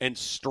and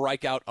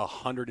strike out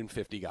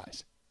 150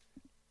 guys.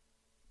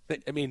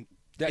 I mean,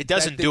 it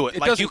doesn't do it.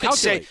 It like doesn't you could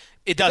calculate. say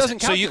it doesn't.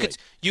 So calculate.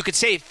 you could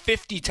say it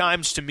 50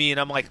 times to me, and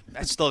I'm like,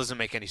 that still doesn't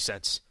make any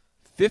sense.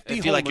 50 I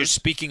feel like homers you're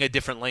speaking a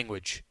different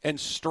language. and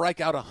strike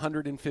out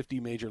 150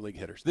 major league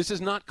hitters. This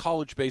is not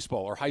college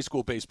baseball or high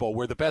school baseball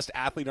where the best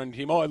athlete on your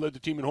team, I led the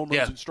team in home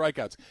runs and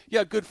strikeouts.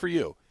 Yeah, good for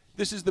you.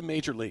 This is the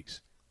major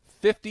leagues.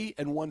 50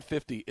 and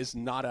 150 is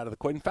not out of the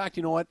question. In fact,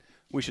 you know what?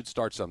 We should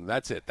start something.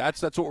 That's it.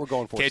 That's what we're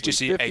going for. Can't you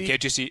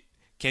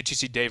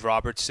see Dave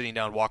Roberts sitting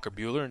down Walker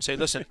Buehler and say,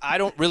 "Listen, I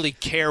don't really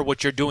care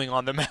what you're doing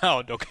on the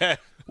mound, okay?"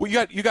 Well,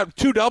 you got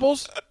 2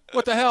 doubles?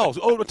 What the hell?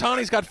 Oh,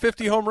 Ohtani's got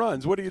 50 home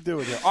runs. What are you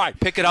doing here? All right,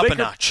 pick it up a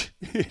notch.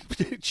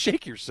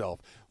 Shake yourself.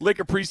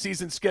 Laker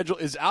preseason schedule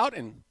is out,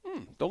 and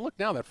don't look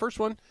now. That first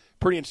one,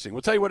 pretty interesting.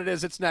 We'll tell you what it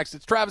is. It's next.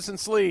 It's Travis and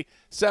Slee,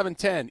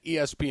 710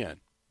 ESPN.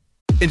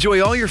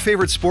 Enjoy all your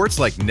favorite sports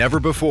like never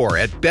before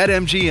at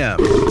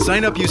BetMGM.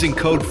 Sign up using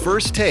code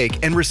FIRSTTAKE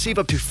and receive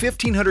up to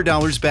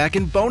 $1,500 back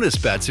in bonus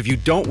bets if you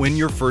don't win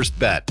your first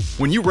bet.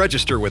 When you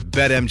register with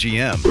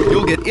BetMGM,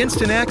 you'll get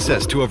instant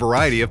access to a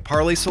variety of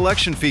parlay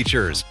selection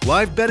features,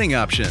 live betting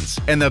options,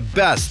 and the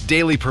best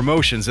daily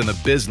promotions in the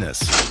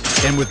business.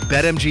 And with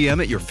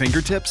BetMGM at your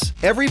fingertips,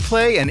 every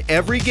play and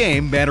every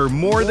game matter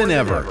more than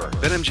ever.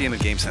 BetMGM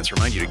and GameSense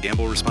remind you to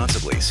gamble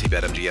responsibly. See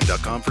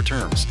BetMGM.com for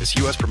terms. This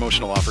U.S.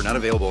 promotional offer not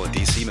available in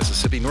D.C.,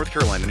 Mississippi, North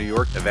Carolina, New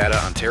York,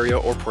 Nevada, Ontario,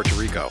 or Puerto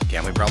Rico.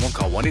 Gambling problem?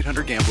 Call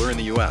 1-800-GAMBLER in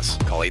the U.S.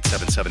 Call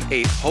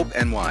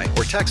 877-8-HOPE-NY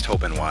or text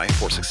HOPE-NY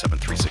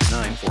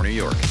 467-369 for New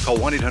York. Call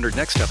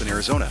 1-800-NEXT-STEP in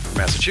Arizona. For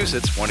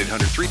Massachusetts,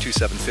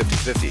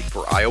 1-800-327-5050.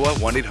 For Iowa,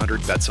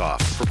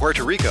 1-800-BETS-OFF. For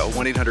Puerto Rico,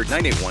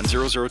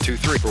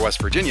 1-800-981-0023. For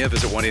West Virginia,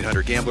 visit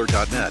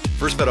 1-800-GAMBLER.net.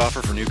 First bet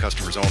offer for new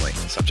customers only.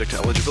 Subject to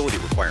eligibility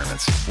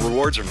requirements.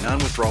 Rewards are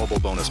non-withdrawable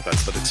bonus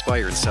bets that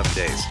expire in 7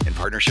 days. In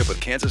partnership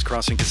with Kansas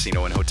Crossing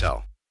Casino and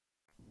Hotel.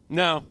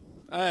 No,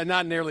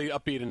 not nearly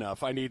upbeat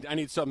enough. I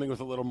need something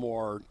with a little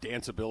more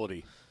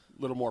danceability,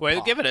 a little more Wait,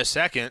 pop. give it a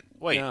second.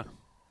 Wait. Yeah,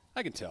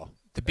 I can tell.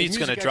 The beat's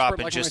going to drop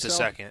in just a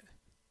second.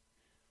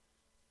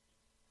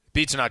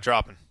 Beat's not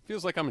dropping.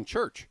 Feels like I'm in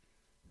church.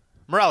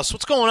 Morales,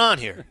 what's going on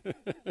here?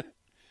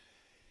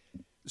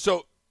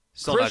 So,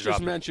 Still Chris not just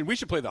dropping. mentioned we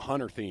should play the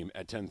Hunter theme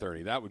at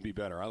 10:30. That would be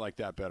better. I like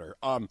that better.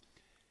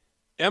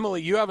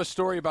 Emily, you have a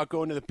story about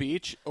going to the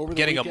beach over the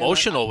Getting weekend.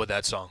 emotional with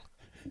that song.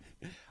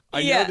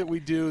 I know that we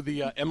do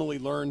the Emily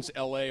Learns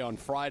LA on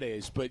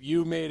Fridays, but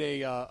you made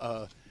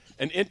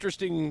an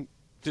interesting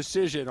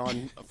decision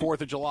on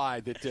 4th of July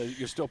that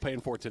you're still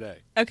paying for today.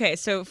 Okay,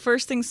 so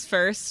first things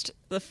first,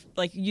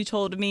 like you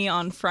told me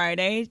on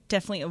Friday,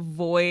 definitely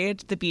avoid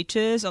the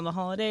beaches on the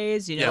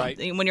holidays. You know, Right.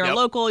 when you're a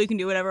local, you can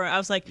do whatever. I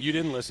was like, You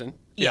didn't listen.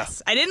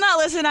 yes, I did not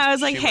listen. I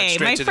was like, She went hey,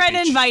 straight my to the friend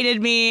beach. invited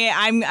me.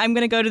 I'm going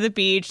to go to the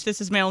beach.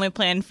 This is my only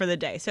plan for the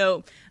day.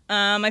 So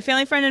my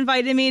family friend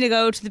invited me to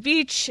go to the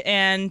beach,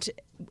 and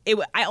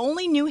I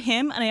only knew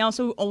him, and I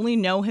also only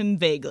know him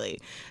vaguely.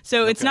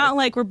 So it's not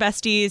like we're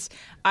besties.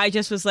 I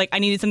just was like, I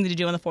needed something to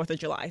do on the 4th of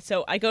July.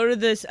 So I go to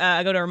this.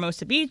 I go to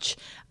Hermosa Beach.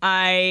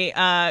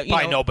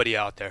 Probably nobody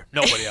out there.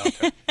 Nobody out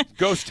there.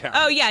 Ghost town.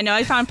 Oh yeah, no,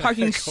 I found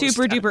parking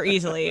super duper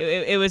easily.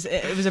 It was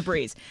a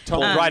breeze.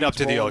 Right up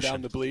to the Rolling ocean.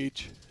 down the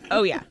bleach.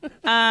 Oh yeah.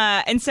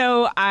 And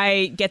so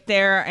I get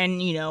there,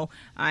 and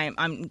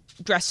I'm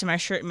dressed in my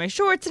shirt and my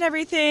shorts and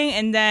everything,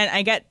 and then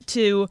I get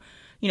to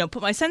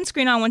put my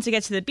sunscreen on once I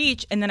get to the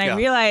beach, and then I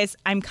realize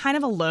I'm kind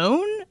of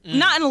alone.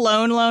 Not an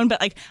alone,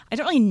 but like I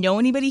don't really know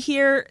anybody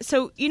here,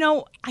 so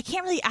I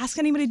can't really ask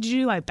anybody to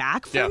do my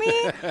back for me.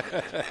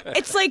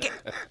 It's like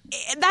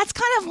that's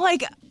kind of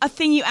like a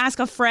thing you ask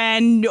a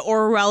friend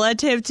or a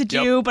relative to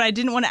do, but I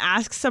didn't want to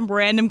ask some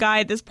random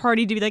guy at this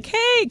party to be like,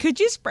 "Hey, could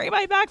you spray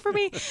my back for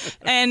me?"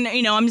 And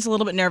I'm just a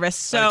little bit nervous.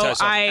 So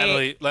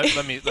Emily, let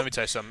me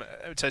tell you something.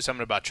 Let me tell you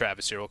something about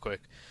Travis here real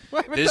quick.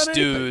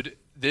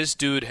 This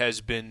dude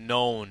has been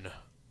known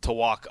to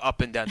walk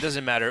up and down.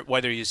 Doesn't matter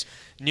whether he's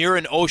near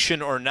an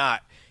ocean or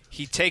not.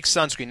 He takes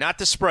sunscreen, not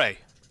the spray,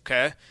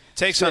 okay?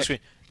 Takes sunscreen.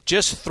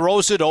 Just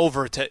throws it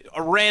over to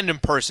a random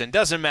person.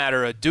 Doesn't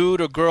matter, a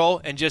dude or girl,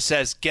 and just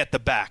says, "Get the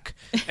back."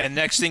 And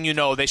next thing you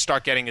know, they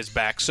start getting his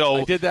back. So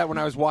I did that when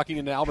I was walking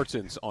into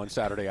Albertsons on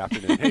Saturday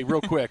afternoon. Hey,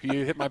 real quick,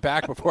 you hit my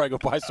back before I go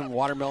buy some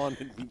watermelon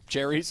and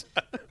cherries?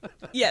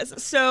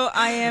 Yes, so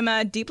I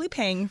am deeply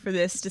paying for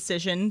this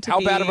decision.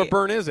 How bad of a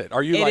burn is it?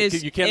 Are you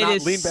you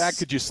cannot lean back?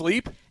 Could you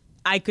sleep?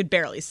 I could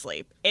barely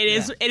sleep. It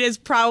is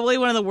probably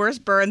one of the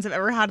worst burns I've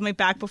ever had on my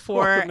back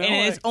before, and it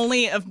is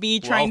only of me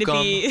trying to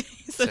be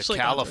socially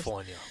to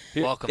California.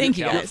 Welcome Thank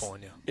to you, guys.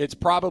 California. It's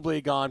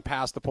probably gone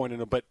past the point,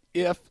 but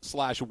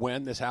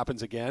if/when this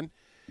happens again,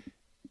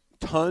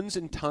 tons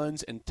and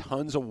tons and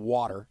tons of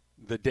water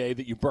the day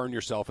that you burn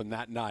yourself and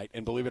that night,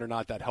 and believe it or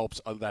not, that helps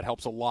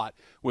a lot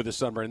with the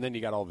sunburn. And then you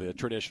got all the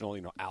traditional,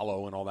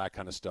 aloe and all that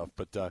kind of stuff.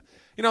 But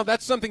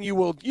that's something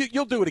you'll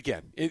do it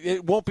again.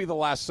 It won't be the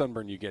last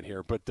sunburn you get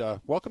here. But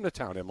welcome to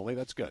town, Emily.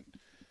 That's good.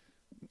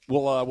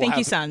 Thank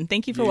you, son.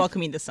 Thank you for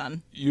welcoming the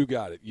sun. You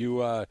got it.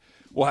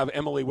 We'll have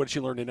Emily. What did she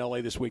learn in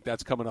L.A. this week?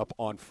 That's coming up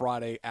on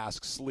Friday.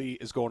 Ask Slee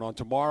is going on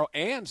tomorrow.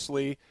 And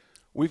Slee,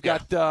 we've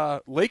got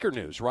Laker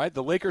news, right?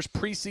 The Lakers'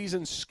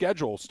 preseason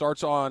schedule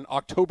starts on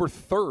October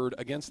 3rd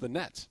against the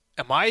Nets.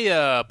 By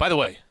the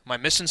way, am I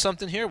missing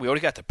something here? We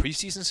already got the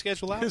preseason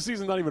schedule out? This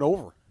season's not even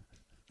over.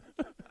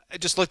 I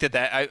just looked at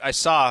that. I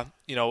saw,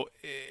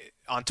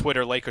 on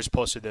Twitter, Lakers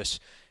posted this,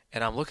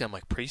 and I'm looking, I'm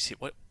like, preseason?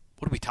 What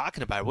are we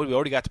talking about? We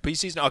already got the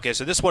preseason? Okay,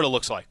 so this is what it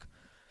looks like.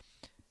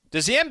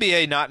 Does the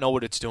NBA not know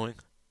what it's doing?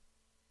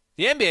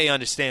 The NBA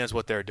understands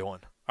what they're doing.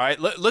 All right,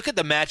 look at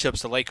the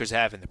matchups the Lakers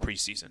have in the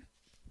preseason.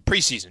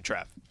 Preseason,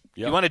 Trav.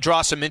 Yep. You want to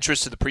draw some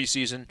interest to the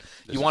preseason.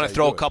 You want to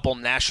throw a couple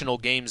national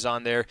games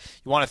on there.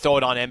 You want to throw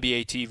it on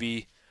NBA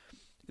TV.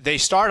 They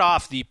start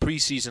off the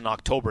preseason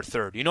October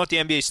 3rd. You know what the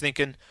NBA is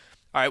thinking?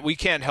 All right, we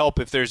can't help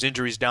if there's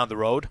injuries down the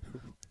road.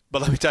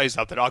 But let me tell you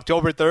something.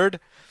 October 3rd,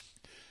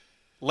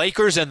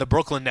 Lakers and the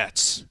Brooklyn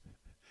Nets.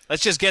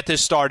 Let's just get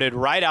this started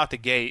right out the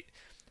gate.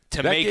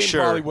 That game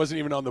probably wasn't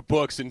even on the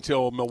books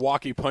until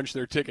Milwaukee punched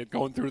their ticket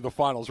going through the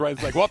finals, right?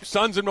 It's like, well,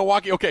 Suns in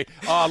Milwaukee. Okay,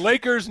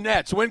 Lakers,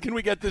 Nets. When can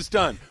we get this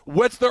done?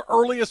 What's the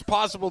earliest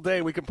possible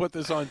day we can put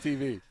this on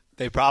TV?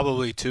 They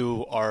probably,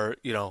 too, are,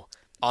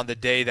 on the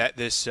day that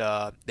the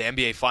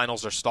NBA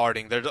finals are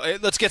starting.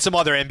 Let's get some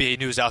other NBA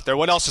news out there.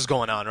 What else is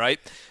going on, right?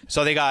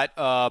 So they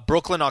got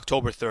Brooklyn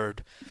October 3rd.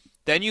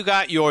 Then you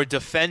got your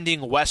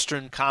defending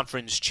Western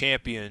Conference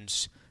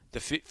champions, the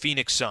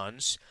Phoenix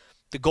Suns.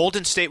 The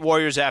Golden State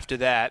Warriors after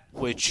that,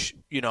 which,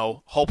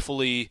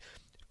 hopefully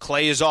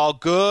Clay is all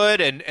good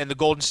and the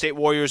Golden State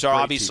Warriors are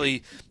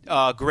obviously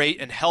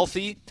great and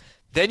healthy.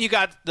 Then you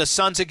got the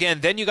Suns again.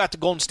 Then you got the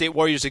Golden State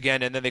Warriors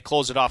again, and then they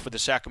close it off with the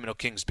Sacramento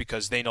Kings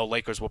because they know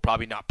Lakers will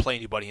probably not play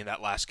anybody in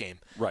that last game.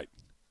 Right.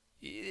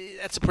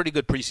 That's a pretty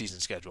good preseason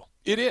schedule.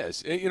 It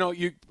is.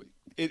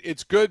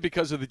 It's good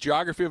because of the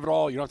geography of it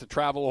all. You don't have to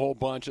travel a whole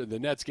bunch. The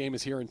Nets game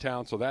is here in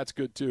town, so that's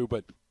good too.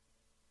 But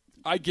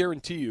I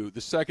guarantee you, the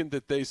second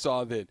that they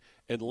saw that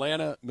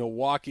Atlanta,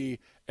 Milwaukee,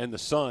 and the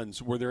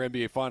Suns were their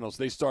NBA Finals,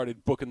 they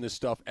started booking this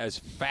stuff as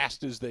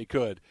fast as they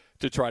could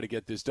to try to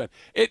get this done.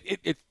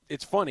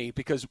 It's funny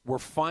because we're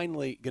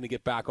finally going to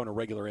get back on a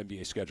regular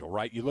NBA schedule,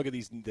 right? You look at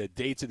the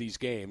dates of these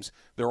games;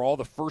 they're all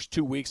the first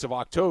 2 weeks of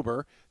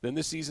October. Then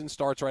the season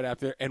starts right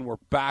after, and we're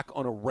back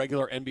on a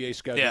regular NBA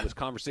schedule. Yeah. This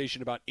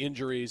conversation about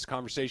injuries,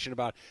 conversation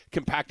about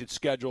compacted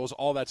schedules,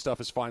 all that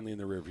stuff is finally in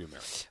the rearview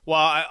mirror. Well,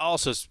 I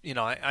also,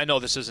 I know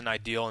this isn't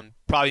ideal, and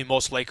probably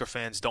most Laker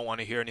fans don't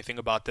want to hear anything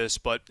about this,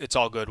 but it's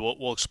all good.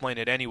 We'll explain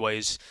it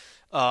anyways.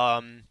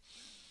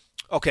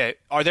 Okay,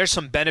 are there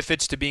some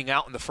benefits to being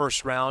out in the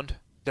first round?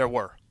 There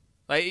were.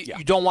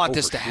 You don't want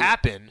this to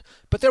happen,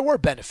 but there were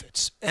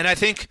benefits. And I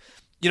think,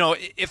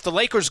 if the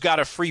Lakers got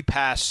a free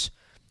pass,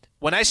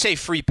 when I say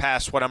free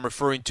pass, what I'm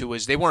referring to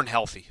is they weren't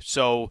healthy.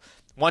 So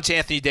once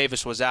Anthony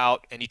Davis was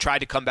out and he tried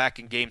to come back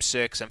in Game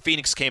 6 and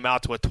Phoenix came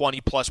out to a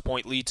 20-plus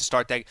point lead to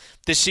start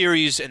the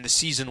series and the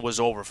season was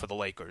over for the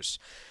Lakers.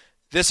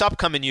 This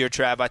upcoming year,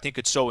 Trav, I think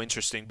it's so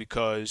interesting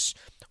because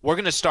we're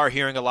going to start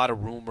hearing a lot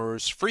of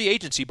rumors. Free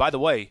agency, by the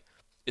way,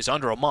 is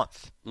under a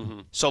month. Mm-hmm.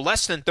 So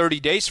less than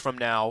 30 days from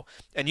now,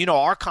 and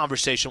our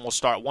conversation will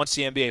start once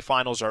the NBA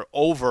Finals are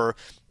over,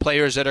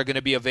 players that are going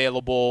to be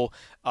available,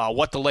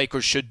 what the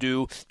Lakers should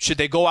do. Should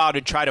they go out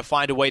and try to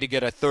find a way to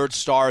get a third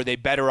star? Are they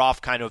better off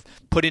kind of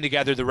putting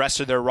together the rest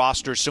of their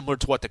roster similar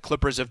to what the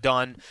Clippers have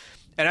done?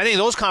 And I think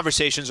those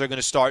conversations are going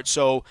to start.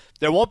 So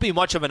there won't be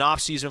much of an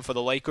offseason for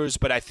the Lakers,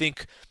 but I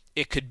think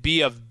it could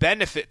be of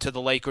benefit to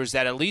the Lakers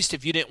that at least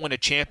if you didn't win a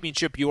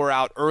championship, you were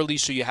out early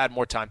so you had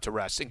more time to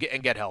rest and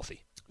get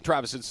healthy.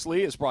 Travis and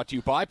Slee is brought to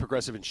you by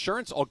Progressive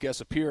Insurance. All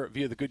guests appear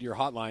via the Goodyear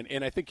hotline,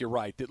 and I think you're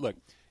right. Look,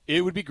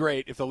 it would be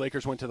great if the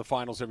Lakers went to the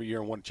finals every year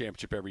and won a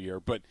championship every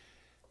year, but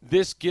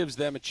this gives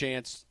them a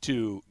chance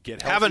to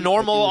get healthy. Have a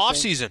normal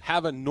offseason.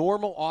 Have a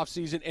normal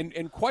offseason,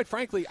 and quite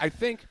frankly, I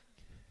think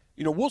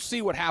we'll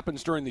see what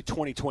happens during the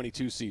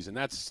 2022 season.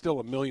 That's still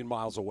a million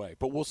miles away,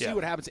 but we'll see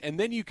what happens, and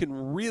then you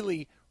can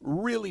really,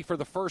 for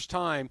the first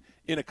time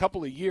in a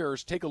couple of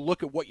years, take a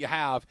look at what you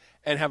have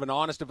and have an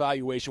honest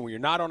evaluation where you're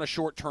not on a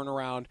short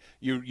turnaround.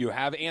 You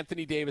have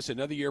Anthony Davis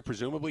another year,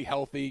 presumably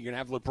healthy. You're going to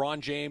have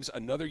LeBron James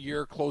another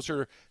year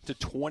closer to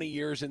 20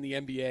 years in the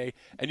NBA,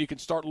 and you can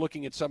start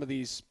looking at some of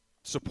these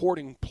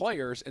supporting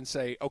players and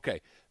say,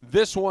 okay,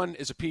 this one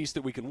is a piece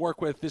that we can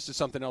work with. This is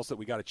something else that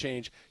we got to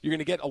change. You're going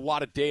to get a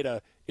lot of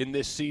data in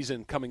this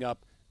season coming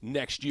up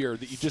next year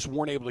that you just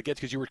weren't able to get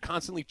because you were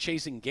constantly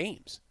chasing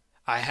games.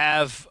 I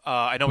have,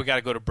 I know we got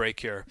to go to break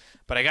here,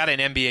 but I got an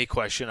NBA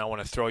question I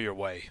want to throw your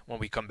way when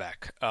we come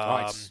back.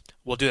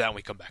 We'll do that when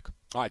we come back.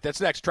 All right,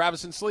 that's next.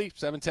 Travis and Slee,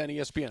 710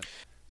 ESPN.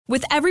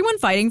 With everyone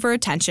fighting for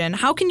attention,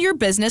 how can your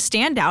business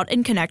stand out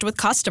and connect with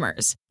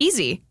customers?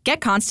 Easy.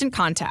 Get Constant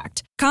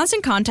Contact.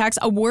 Constant Contact's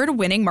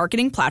award-winning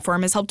marketing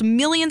platform has helped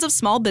millions of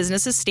small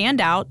businesses stand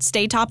out,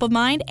 stay top of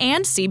mind,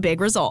 and see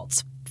big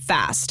results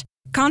fast.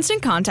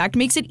 Constant Contact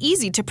makes it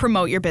easy to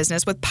promote your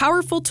business with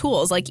powerful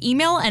tools like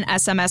email and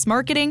SMS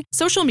marketing,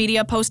 social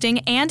media posting,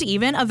 and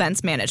even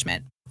events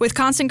management. With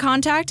Constant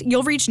Contact,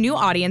 you'll reach new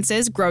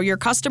audiences, grow your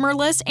customer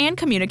list, and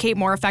communicate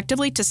more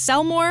effectively to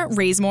sell more,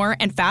 raise more,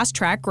 and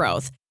fast-track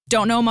growth.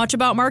 Don't know much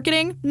about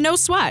marketing? No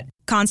sweat.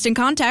 Constant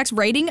Contact's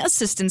writing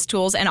assistance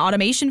tools and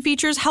automation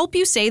features help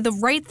you say the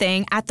right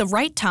thing at the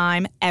right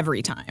time,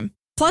 every time.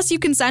 Plus, you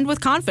can send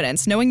with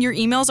confidence, knowing your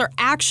emails are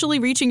actually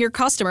reaching your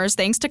customers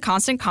thanks to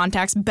Constant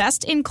Contact's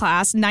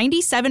best-in-class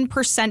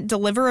 97%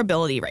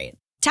 deliverability rate.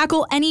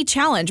 Tackle any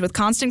challenge with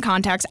Constant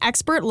Contact's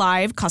expert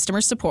live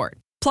customer support.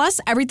 Plus,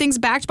 everything's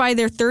backed by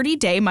their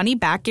 30-day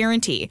money-back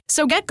guarantee.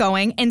 So get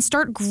going and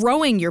start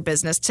growing your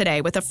business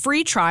today with a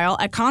free trial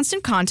at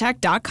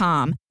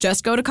ConstantContact.com.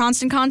 Just go to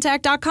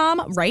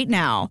ConstantContact.com right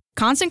now.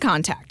 Constant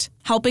Contact,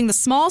 helping the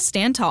small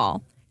stand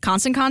tall.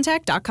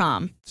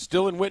 ConstantContact.com.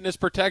 Still in witness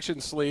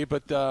protection, Slee,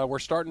 but we're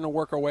starting to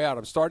work our way out.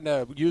 I'm starting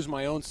to use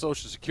my own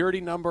Social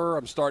Security number.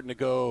 I'm starting to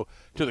go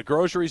to the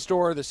grocery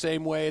store the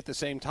same way at the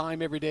same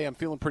time every day. I'm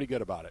feeling pretty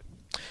good about it.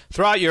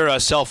 Throw out your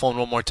cell phone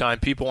one more time.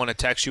 People want to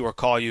text you or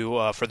call you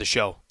for the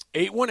show.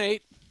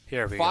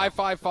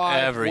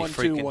 818-555-1212. Every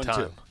freaking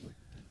time.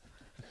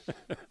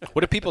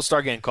 What if people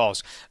start getting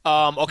calls?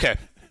 Okay.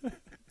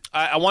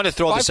 I want to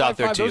throw this out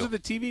there to you. Those are the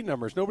TV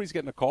numbers. Nobody's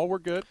getting a call. We're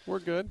good.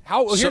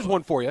 Here's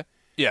one for you.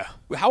 Yeah.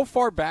 How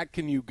far back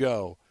can you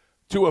go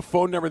to a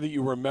phone number that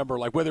you remember,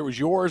 like whether it was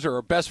yours or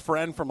a best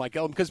friend from like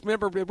Ellen? Because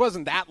remember, it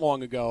wasn't that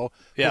long ago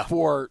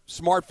before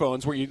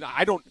smartphones where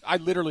I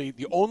literally,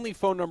 the only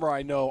phone number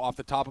I know off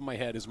the top of my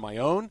head is my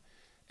own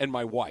and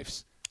my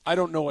wife's. I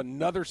don't know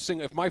another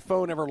single, if my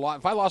phone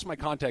if I lost my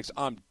contacts,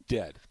 I'm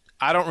dead.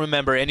 I don't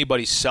remember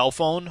anybody's cell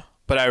phone,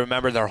 but I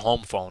remember their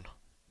home phone.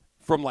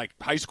 From like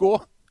high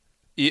school?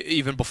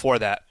 Even before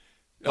that.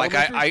 Like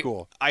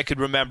I could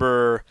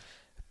remember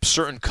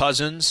certain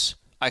cousins.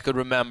 I could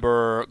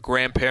remember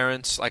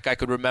grandparents. Like I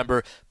could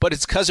remember, but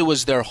it's because it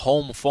was their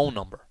home phone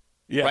number,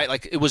 right?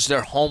 Like it was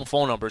their home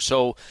phone number.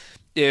 So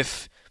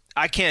if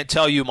I can't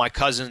tell you my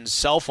cousin's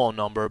cell phone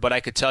number, but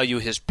I could tell you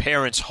his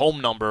parents'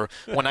 home number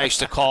when I used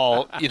to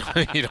call. You know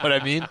what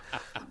I mean?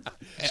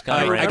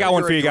 I got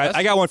one for you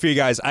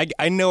guys.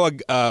 I know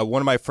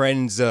one of my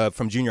friends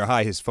from junior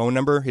high. His phone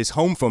number, his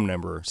home phone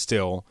number,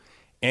 still.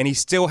 And he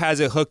still has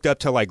it hooked up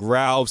to like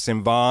Ralph's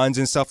and Vons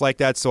and stuff like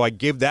that. So I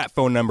give that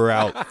phone number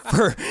out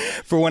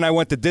for when I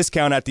want the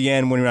discount at the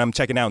end when I'm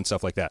checking out and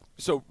stuff like that.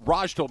 So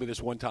Raj told me this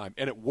one time,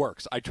 and it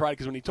works. I tried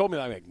because when he told me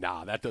that, I'm like,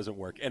 nah, that doesn't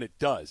work. And it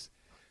does.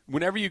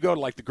 Whenever you go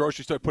to like the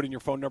grocery store, put in your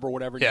phone number or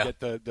whatever, and you get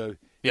the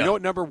you know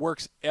what number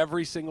works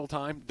every single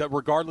time? That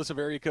regardless of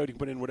area code, you can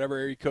put in whatever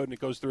area code and it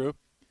goes through.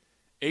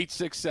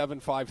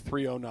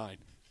 867-5309.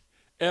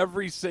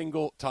 Every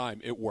single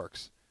time it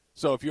works.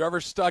 So if you're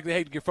ever stuck,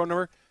 hey, your phone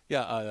number?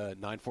 Yeah,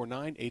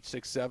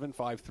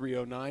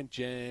 949-867-5309.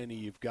 Jenny,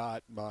 you've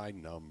got my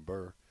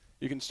number.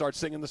 You can start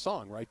singing the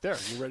song right there.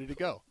 You're ready to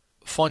go.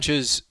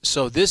 Funches,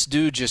 so this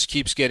dude just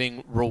keeps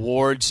getting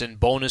rewards and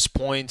bonus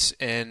points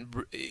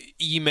and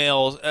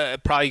email,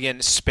 probably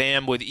getting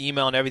spam with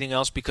email and everything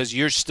else because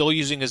you're still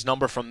using his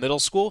number from middle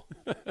school?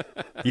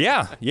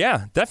 Yeah,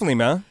 definitely,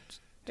 man.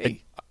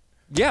 Hey,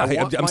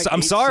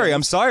 I'm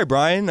sorry,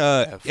 Brian.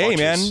 Hey,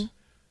 man.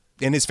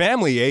 And his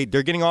family,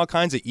 they're getting all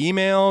kinds of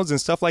emails and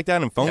stuff like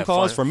that and phone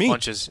calls from me.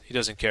 Funches, he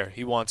doesn't care.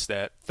 He wants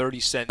that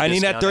 30-cent I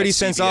need that 30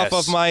 cents off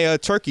of my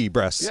turkey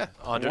breast. Yeah,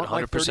 100%.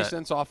 Like 30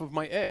 cents off of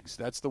my eggs.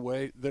 That's the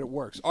way that it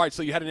works. All right,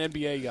 so you had an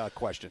NBA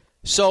question.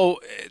 So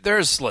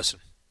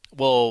listen,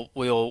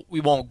 we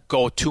won't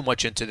go too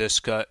much into this,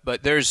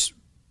 but there's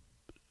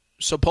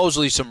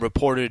supposedly some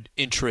reported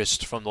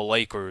interest from the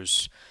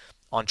Lakers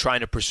on trying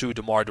to pursue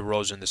DeMar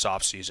DeRozan this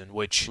offseason,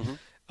 which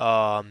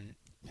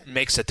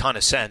makes a ton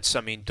of sense.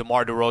 I mean,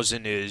 DeMar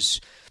DeRozan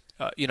is,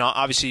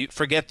 obviously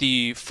forget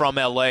the from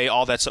LA,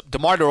 all that stuff.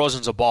 DeMar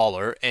DeRozan's a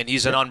baller, and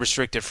he's an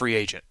unrestricted free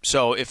agent.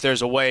 So if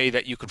there's a way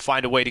that you could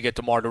find a way to get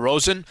DeMar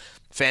DeRozan,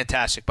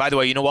 fantastic. By the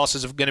way, you know who else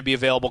is going to be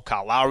available?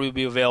 Kyle Lowry will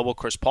be available.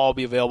 Chris Paul will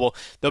be available.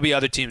 There'll be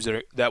other teams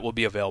that will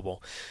be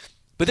available.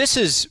 But this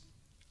is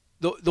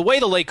the way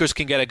the Lakers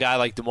can get a guy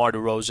like DeMar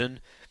DeRozan.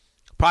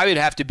 Probably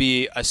would have to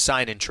be a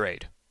sign and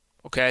trade.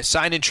 Okay,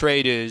 sign and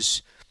trade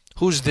is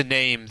who's the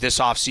name this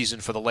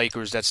offseason for the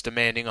Lakers that's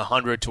demanding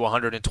 $100 to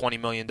 $120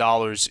 million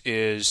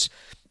is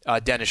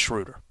Dennis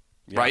Schroeder.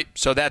 right?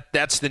 So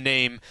that's the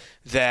name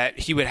that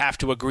he would have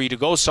to agree to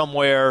go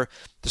somewhere.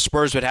 The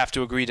Spurs would have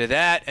to agree to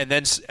that, and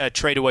then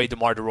trade away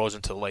DeMar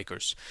DeRozan to the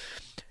Lakers.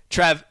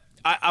 Trav,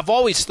 I've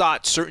always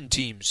thought certain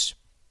teams,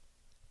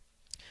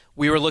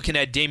 we were looking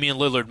at Damian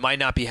Lillard might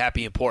not be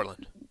happy in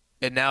Portland.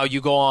 And now you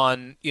go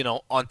on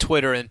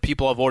Twitter, and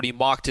people have already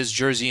mocked his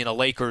jersey in a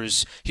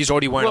Lakers. He's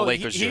already wearing a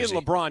Lakers jersey. He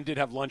and LeBron did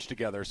have lunch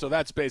together, so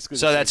that's basically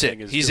that's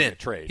it. He's in.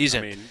 Trade. He's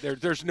in. I mean,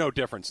 there's no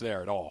difference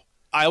there at all.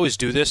 I always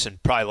do this,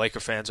 and probably Laker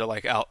fans are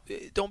like,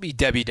 don't be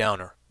Debbie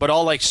Downer. But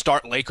I'll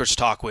start Lakers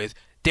talk with,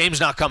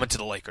 Dame's not coming to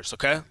the Lakers,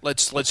 okay?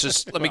 Let's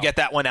just let me get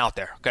that one out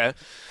there, okay?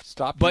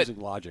 Stop using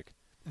logic.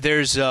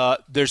 There's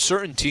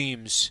certain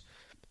teams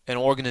and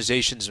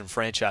organizations and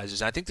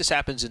franchises. I think this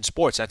happens in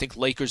sports. I think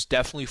Lakers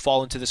definitely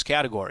fall into this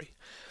category.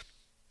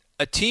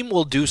 A team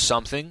will do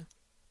something,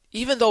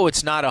 even though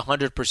it's not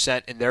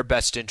 100% in their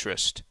best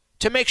interest,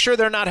 to make sure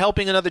they're not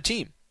helping another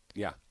team.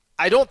 Yeah.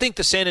 I don't think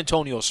the San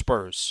Antonio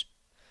Spurs,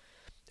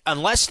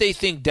 unless they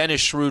think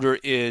Dennis Schroeder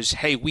is,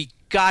 hey, we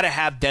got to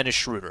have Dennis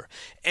Schroeder,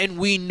 and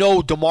we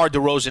know DeMar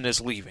DeRozan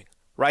is leaving,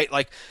 right?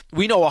 Like,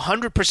 we know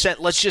 100%,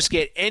 let's just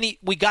get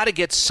we got to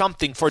get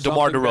something for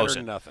DeMar DeRozan. Better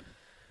than nothing.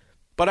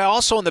 But I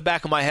also, in the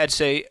back of my head,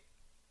 say,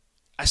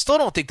 I still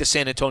don't think the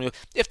San Antonio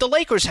 – if the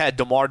Lakers had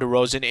DeMar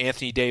DeRozan,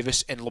 Anthony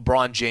Davis, and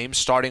LeBron James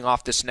starting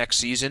off this next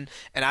season,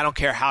 and I don't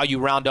care how you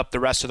round up the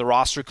rest of the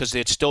roster because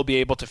they'd still be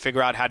able to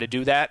figure out how to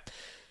do that,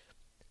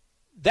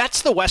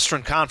 that's the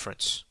Western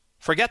Conference.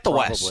 Forget the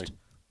West.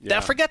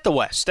 Yeah. Forget the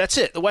West. That's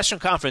it, the Western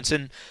Conference.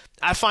 And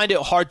I find it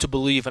hard to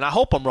believe, and I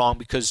hope I'm wrong,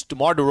 because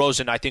DeMar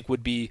DeRozan, I think,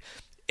 would be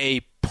a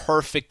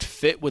perfect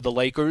fit with the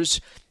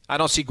Lakers. I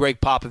don't see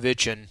Greg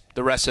Popovich and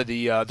the rest of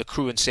the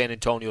crew in San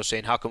Antonio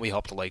saying, how can we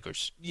help the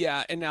Lakers?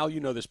 Yeah, and now you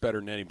know this better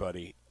than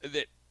anybody,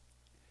 that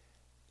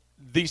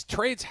these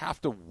trades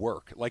have to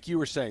work. Like you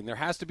were saying, there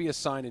has to be a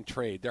sign and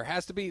trade. There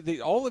has to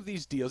be all of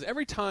these deals.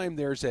 Every time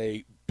there's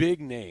a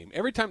big name,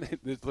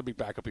 let me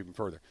back up even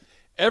further.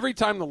 Every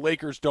time the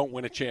Lakers don't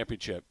win a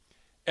championship,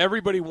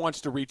 everybody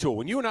wants to retool.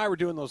 When you and I were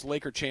doing those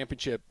Laker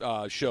championship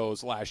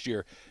shows last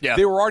year,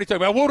 they were already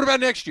talking about, well, what about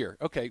next year?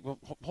 Okay, well,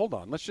 hold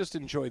on. Let's just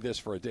enjoy this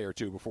for a day or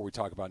two before we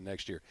talk about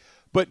next year.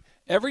 But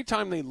every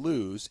time they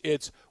lose,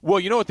 it's, well,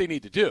 you know what they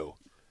need to do?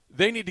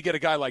 They need to get a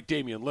guy like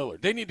Damian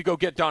Lillard. They need to go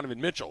get Donovan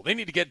Mitchell. They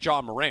need to get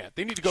Ja Morant.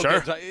 They need to go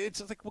get –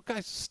 it's like, well,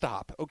 guys,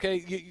 stop,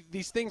 okay?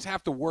 These things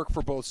have to work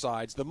for both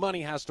sides. The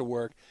money has to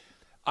work.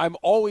 I've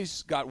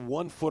always got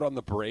one foot on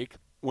the brake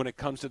when it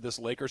comes to this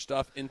Laker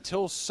stuff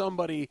until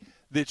somebody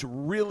that's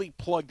really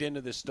plugged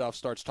into this stuff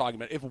starts talking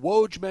about it. If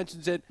Woj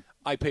mentions it,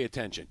 I pay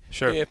attention.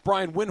 Sure. If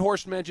Brian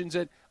Windhorst mentions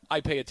it, I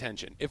pay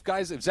attention. If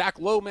Zach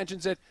Lowe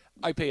mentions it,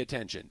 I pay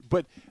attention.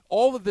 But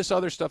all of this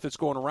other stuff that's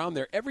going around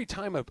there, every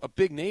time a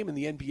big name in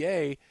the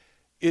NBA,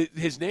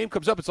 his name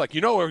comes up, it's like,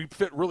 where he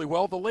fit really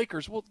well, the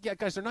Lakers. Well, yeah,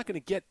 guys, they're not going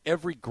to get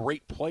every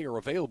great player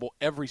available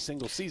every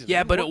single season.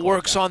 Yeah, but it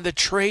works on the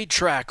trade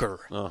tracker.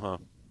 Uh-huh.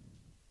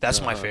 That's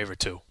my favorite,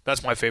 too.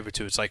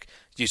 It's like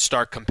you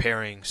start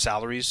comparing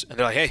salaries, and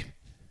they're like, hey,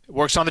 it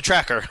works on the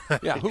tracker.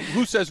 Yeah,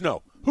 who says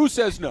no? Who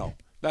says no?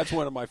 That's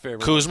one of my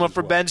favorites. Kuzma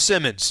for Ben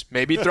Simmons.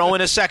 Maybe throw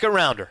in a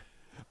second-rounder.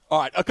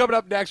 All right, coming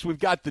up next, we've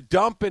got the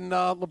dump and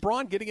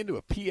LeBron getting into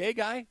a PA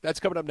guy.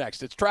 That's coming up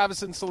next. It's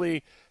Travis and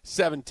Salee,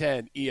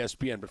 710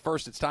 ESPN. But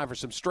first, it's time for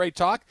some straight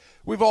talk.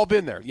 We've all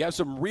been there. You have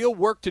some real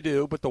work to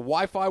do, but the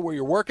Wi-Fi where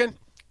you're working,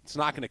 it's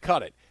not going to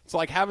cut it. It's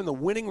like having the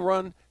winning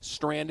run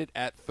stranded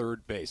at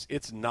third base.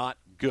 It's not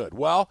good.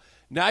 Well,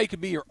 now you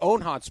can be your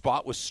own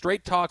hotspot with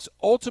Straight Talk's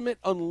Ultimate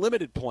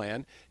Unlimited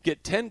plan.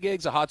 Get 10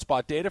 gigs of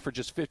hotspot data for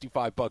just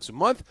 $55 a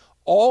month,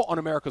 all on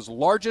America's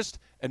largest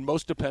and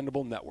most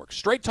dependable network.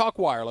 Straight Talk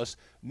Wireless,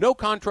 no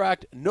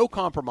contract, no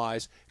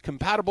compromise,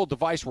 compatible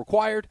device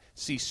required.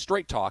 See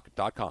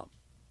straighttalk.com.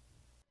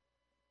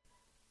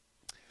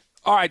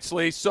 All right,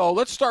 Slee, so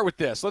let's start with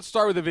this. Let's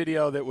start with a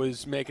video that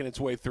was making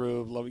its way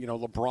through,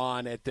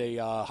 LeBron at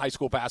a high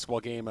school basketball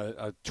game,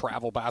 a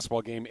travel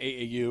basketball game,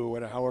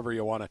 AAU, however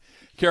you want to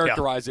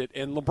characterize it.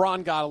 And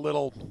LeBron got a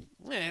little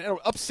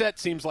upset,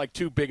 seems like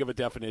too big of a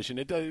definition.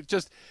 It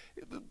just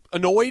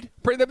annoyed.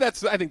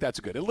 I think that's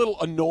good. A little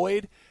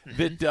annoyed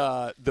that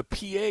the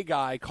PA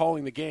guy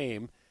calling the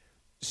game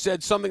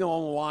said something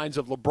along the lines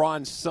of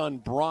LeBron's son,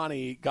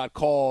 Bronny, got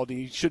called.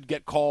 He should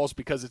get calls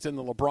because it's in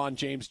the LeBron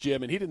James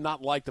gym. And he did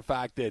not like the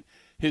fact that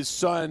his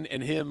son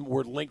and him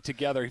were linked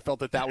together. He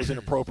felt that was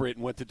inappropriate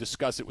and went to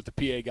discuss it with the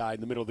PA guy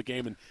in the middle of the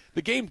game. And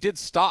the game did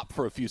stop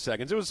for a few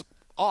seconds. It was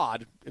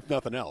odd, if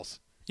nothing else.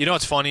 You know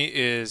what's funny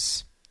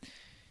is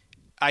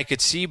I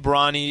could see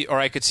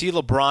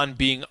LeBron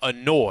being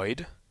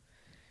annoyed.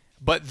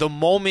 But the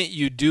moment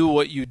you do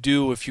what you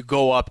do, if you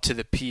go up to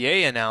the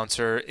PA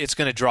announcer, it's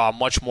going to draw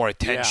much more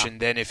attention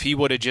than if he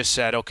would have just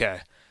said,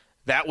 okay,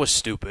 that was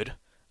stupid.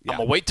 I'm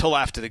going to wait till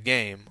after the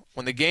game.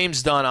 When the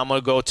game's done, I'm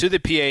going to go to the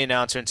PA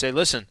announcer and say,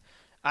 listen,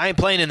 I ain't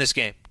playing in this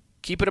game.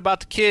 Keep it about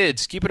the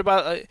kids. Keep it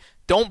about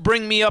don't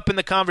bring me up in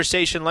the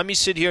conversation. Let me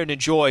sit here and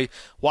enjoy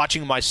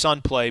watching my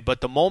son play.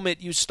 But the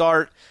moment you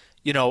start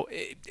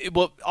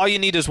all you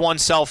need is one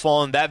cell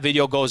phone. That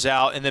video goes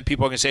out, and then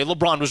people are going to say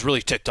LeBron was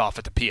really ticked off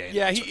at the PA.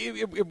 Yeah,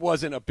 it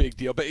wasn't a big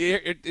deal. But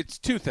it's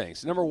two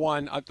things. Number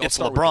one, it's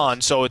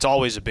LeBron, so it's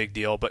always a big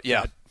deal. But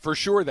yeah, for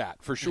sure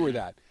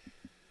that.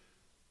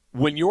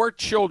 When your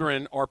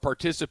children are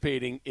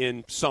participating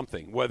in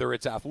something, whether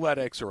it's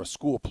athletics or a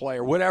school play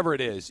or whatever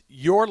it is,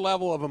 your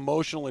level of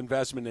emotional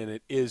investment in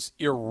it is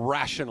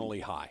irrationally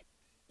high.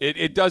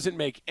 It doesn't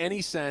make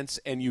any sense,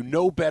 and you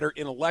know better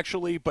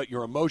intellectually, but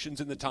your emotions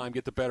in the time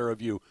get the better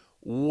of you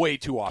way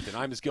too often.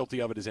 I'm as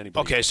guilty of it as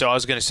anybody. Okay, so I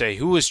was going to say,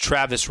 who is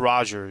Travis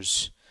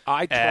Rogers?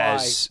 I try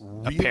as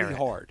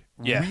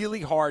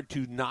really hard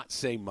to not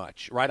say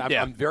much, right?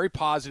 I'm very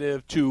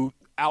positive to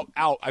out.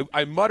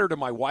 I mutter to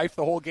my wife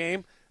the whole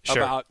game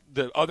about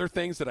the other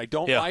things that I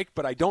don't like,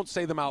 but I don't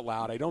say them out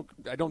loud. I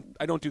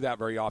don't do that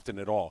very often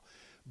at all.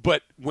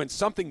 But when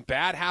something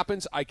bad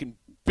happens, I can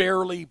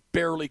barely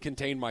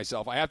contain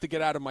myself. I have to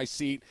get out of my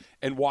seat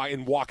and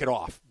walk it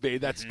off.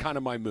 That's kind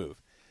of my move.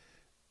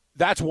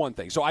 That's one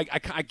thing. So I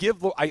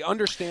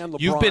understand LeBron.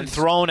 You've been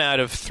thrown out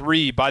of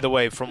 3, by the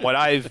way, from what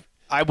I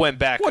went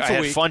back. I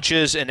had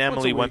Funches and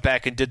Emily went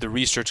back and did the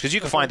research because you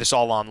can find this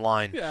all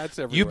online. Yeah, it's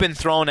everywhere. You've been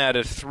thrown out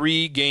of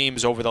 3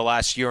 games over the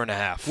last year and a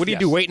half. What do you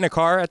do? Wait in a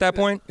car at that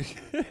point?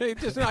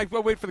 I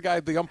wait for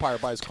the umpire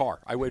by his car.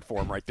 I wait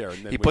for him right there.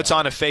 And then he puts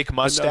on a fake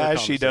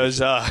mustache. He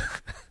does.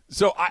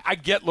 So I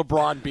get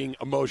LeBron being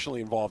emotionally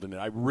involved in it.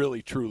 I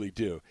really, truly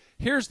do.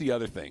 Here's the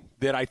other thing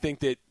that I think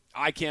that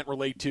I can't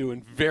relate to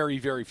and very,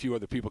 very few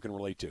other people can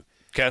relate to.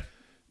 Okay.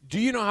 Do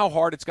you know how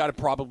hard it's got to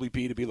probably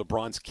be to be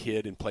LeBron's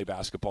kid and play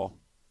basketball?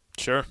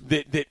 Sure.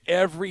 That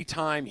every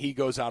time he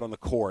goes out on the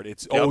court,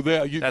 it's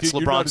that's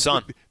LeBron's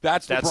son.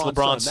 That's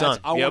LeBron's son.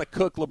 I want to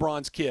cook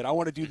LeBron's kid. I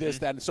want to do this,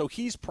 that, and so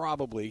he's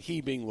probably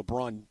being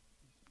LeBron,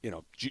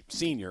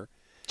 senior.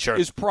 Sure.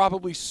 Is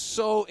probably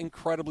so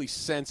incredibly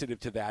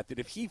sensitive to that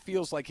if he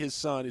feels like his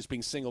son is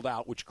being singled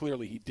out, which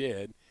clearly he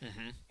did,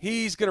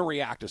 he's going to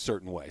react a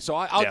certain way. So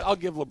I'll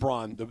give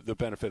LeBron the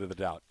benefit of the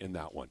doubt in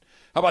that one.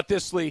 How about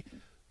this, Lee?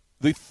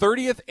 The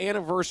 30th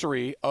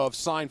anniversary of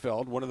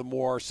Seinfeld, one of the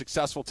more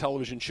successful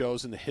television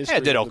shows in the history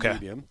of the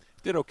medium.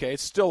 Did okay.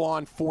 It's still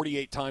on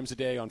 48 times a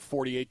day on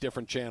 48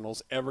 different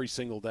channels every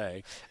single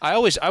day. I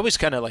always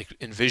kind of like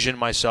envision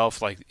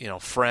myself like,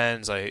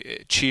 Friends,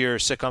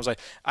 Cheers, sitcoms.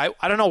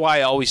 I don't know why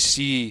I always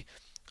see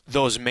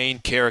those main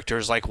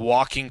characters like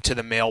walking to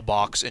the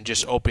mailbox and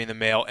just opening the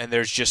mail and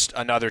there's just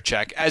another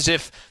check as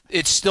if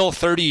it's still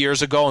 30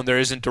 years ago and there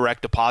isn't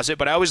direct deposit.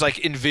 But I always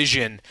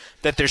envision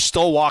that they're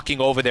still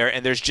walking over there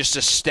and there's just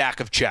a stack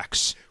of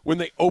checks. When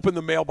they open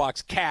the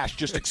mailbox, cash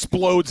just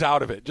explodes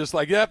out of it. Just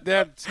like, yep,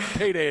 it's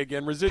payday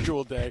again,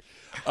 residual day.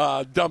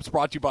 Dumps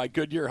brought to you by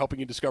Goodyear, helping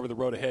you discover the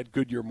road ahead.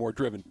 Goodyear, more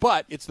driven.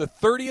 But it's the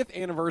 30th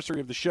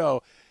anniversary of the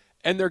show,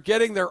 and they're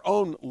getting their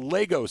own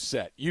Lego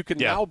set. You can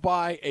now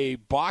buy a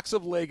box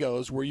of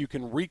Legos where you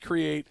can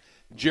recreate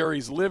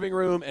Jerry's living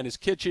room and his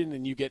kitchen,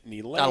 and you get an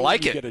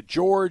Elaine, you get a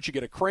George, you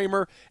get a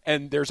Kramer,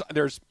 and there's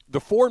the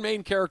 4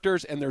 main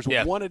characters, and there's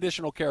one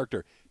additional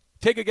character.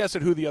 Take a guess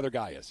at who the other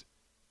guy is.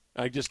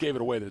 I just gave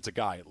it away that it's a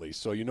guy at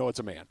least, so you know it's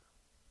a man.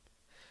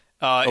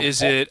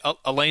 Is it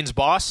Elaine's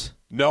boss?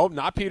 No,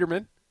 not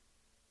Peterman.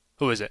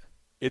 Who is it?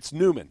 It's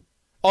Newman.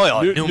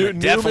 Oh, yeah, Newman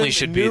definitely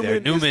should be there.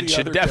 Newman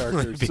should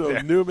definitely be there.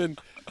 So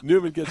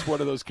Newman gets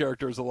one of those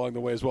characters along the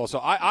way as well.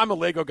 So I'm a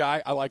Lego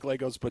guy. I like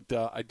Legos, but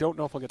I don't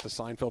know if I'll get to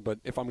Seinfeld. But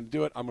if I'm going to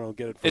do it, I'm going to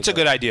get it. It's a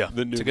good idea.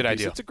 It's a good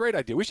idea. It's a great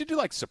idea. We should do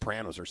like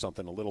Sopranos or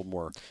something a little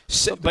more.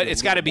 But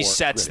it's got to be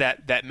sets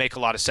that make a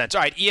lot of sense.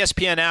 All right,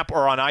 ESPN app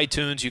or on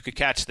iTunes, you could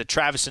catch the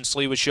Travis and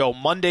Sliwa Show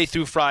Monday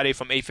through Friday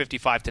from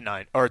 8:55 to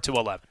 9 or to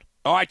 11.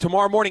 All right,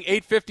 tomorrow morning,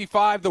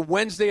 8:55, the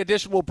Wednesday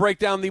edition will break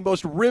down the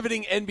most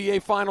riveting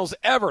NBA Finals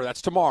ever.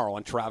 That's tomorrow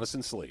on Travis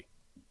and Slee.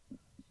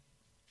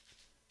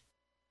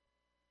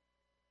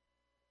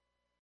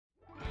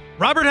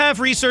 Robert Half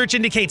research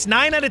indicates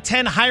 9 out of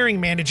 10 hiring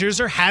managers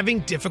are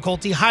having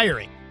difficulty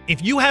hiring.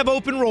 If you have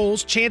open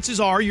roles, chances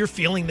are you're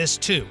feeling this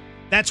too.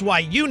 That's why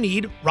you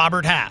need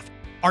Robert Half.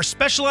 Our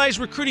specialized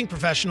recruiting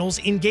professionals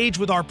engage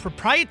with our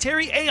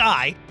proprietary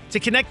AI to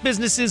connect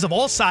businesses of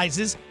all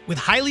sizes with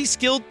highly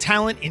skilled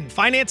talent in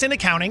finance and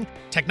accounting,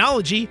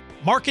 technology,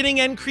 marketing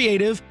and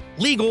creative,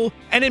 legal,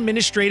 and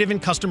administrative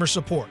and customer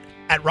support.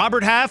 At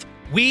Robert Half,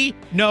 we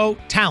know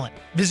talent.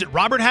 Visit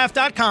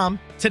roberthalf.com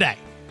today.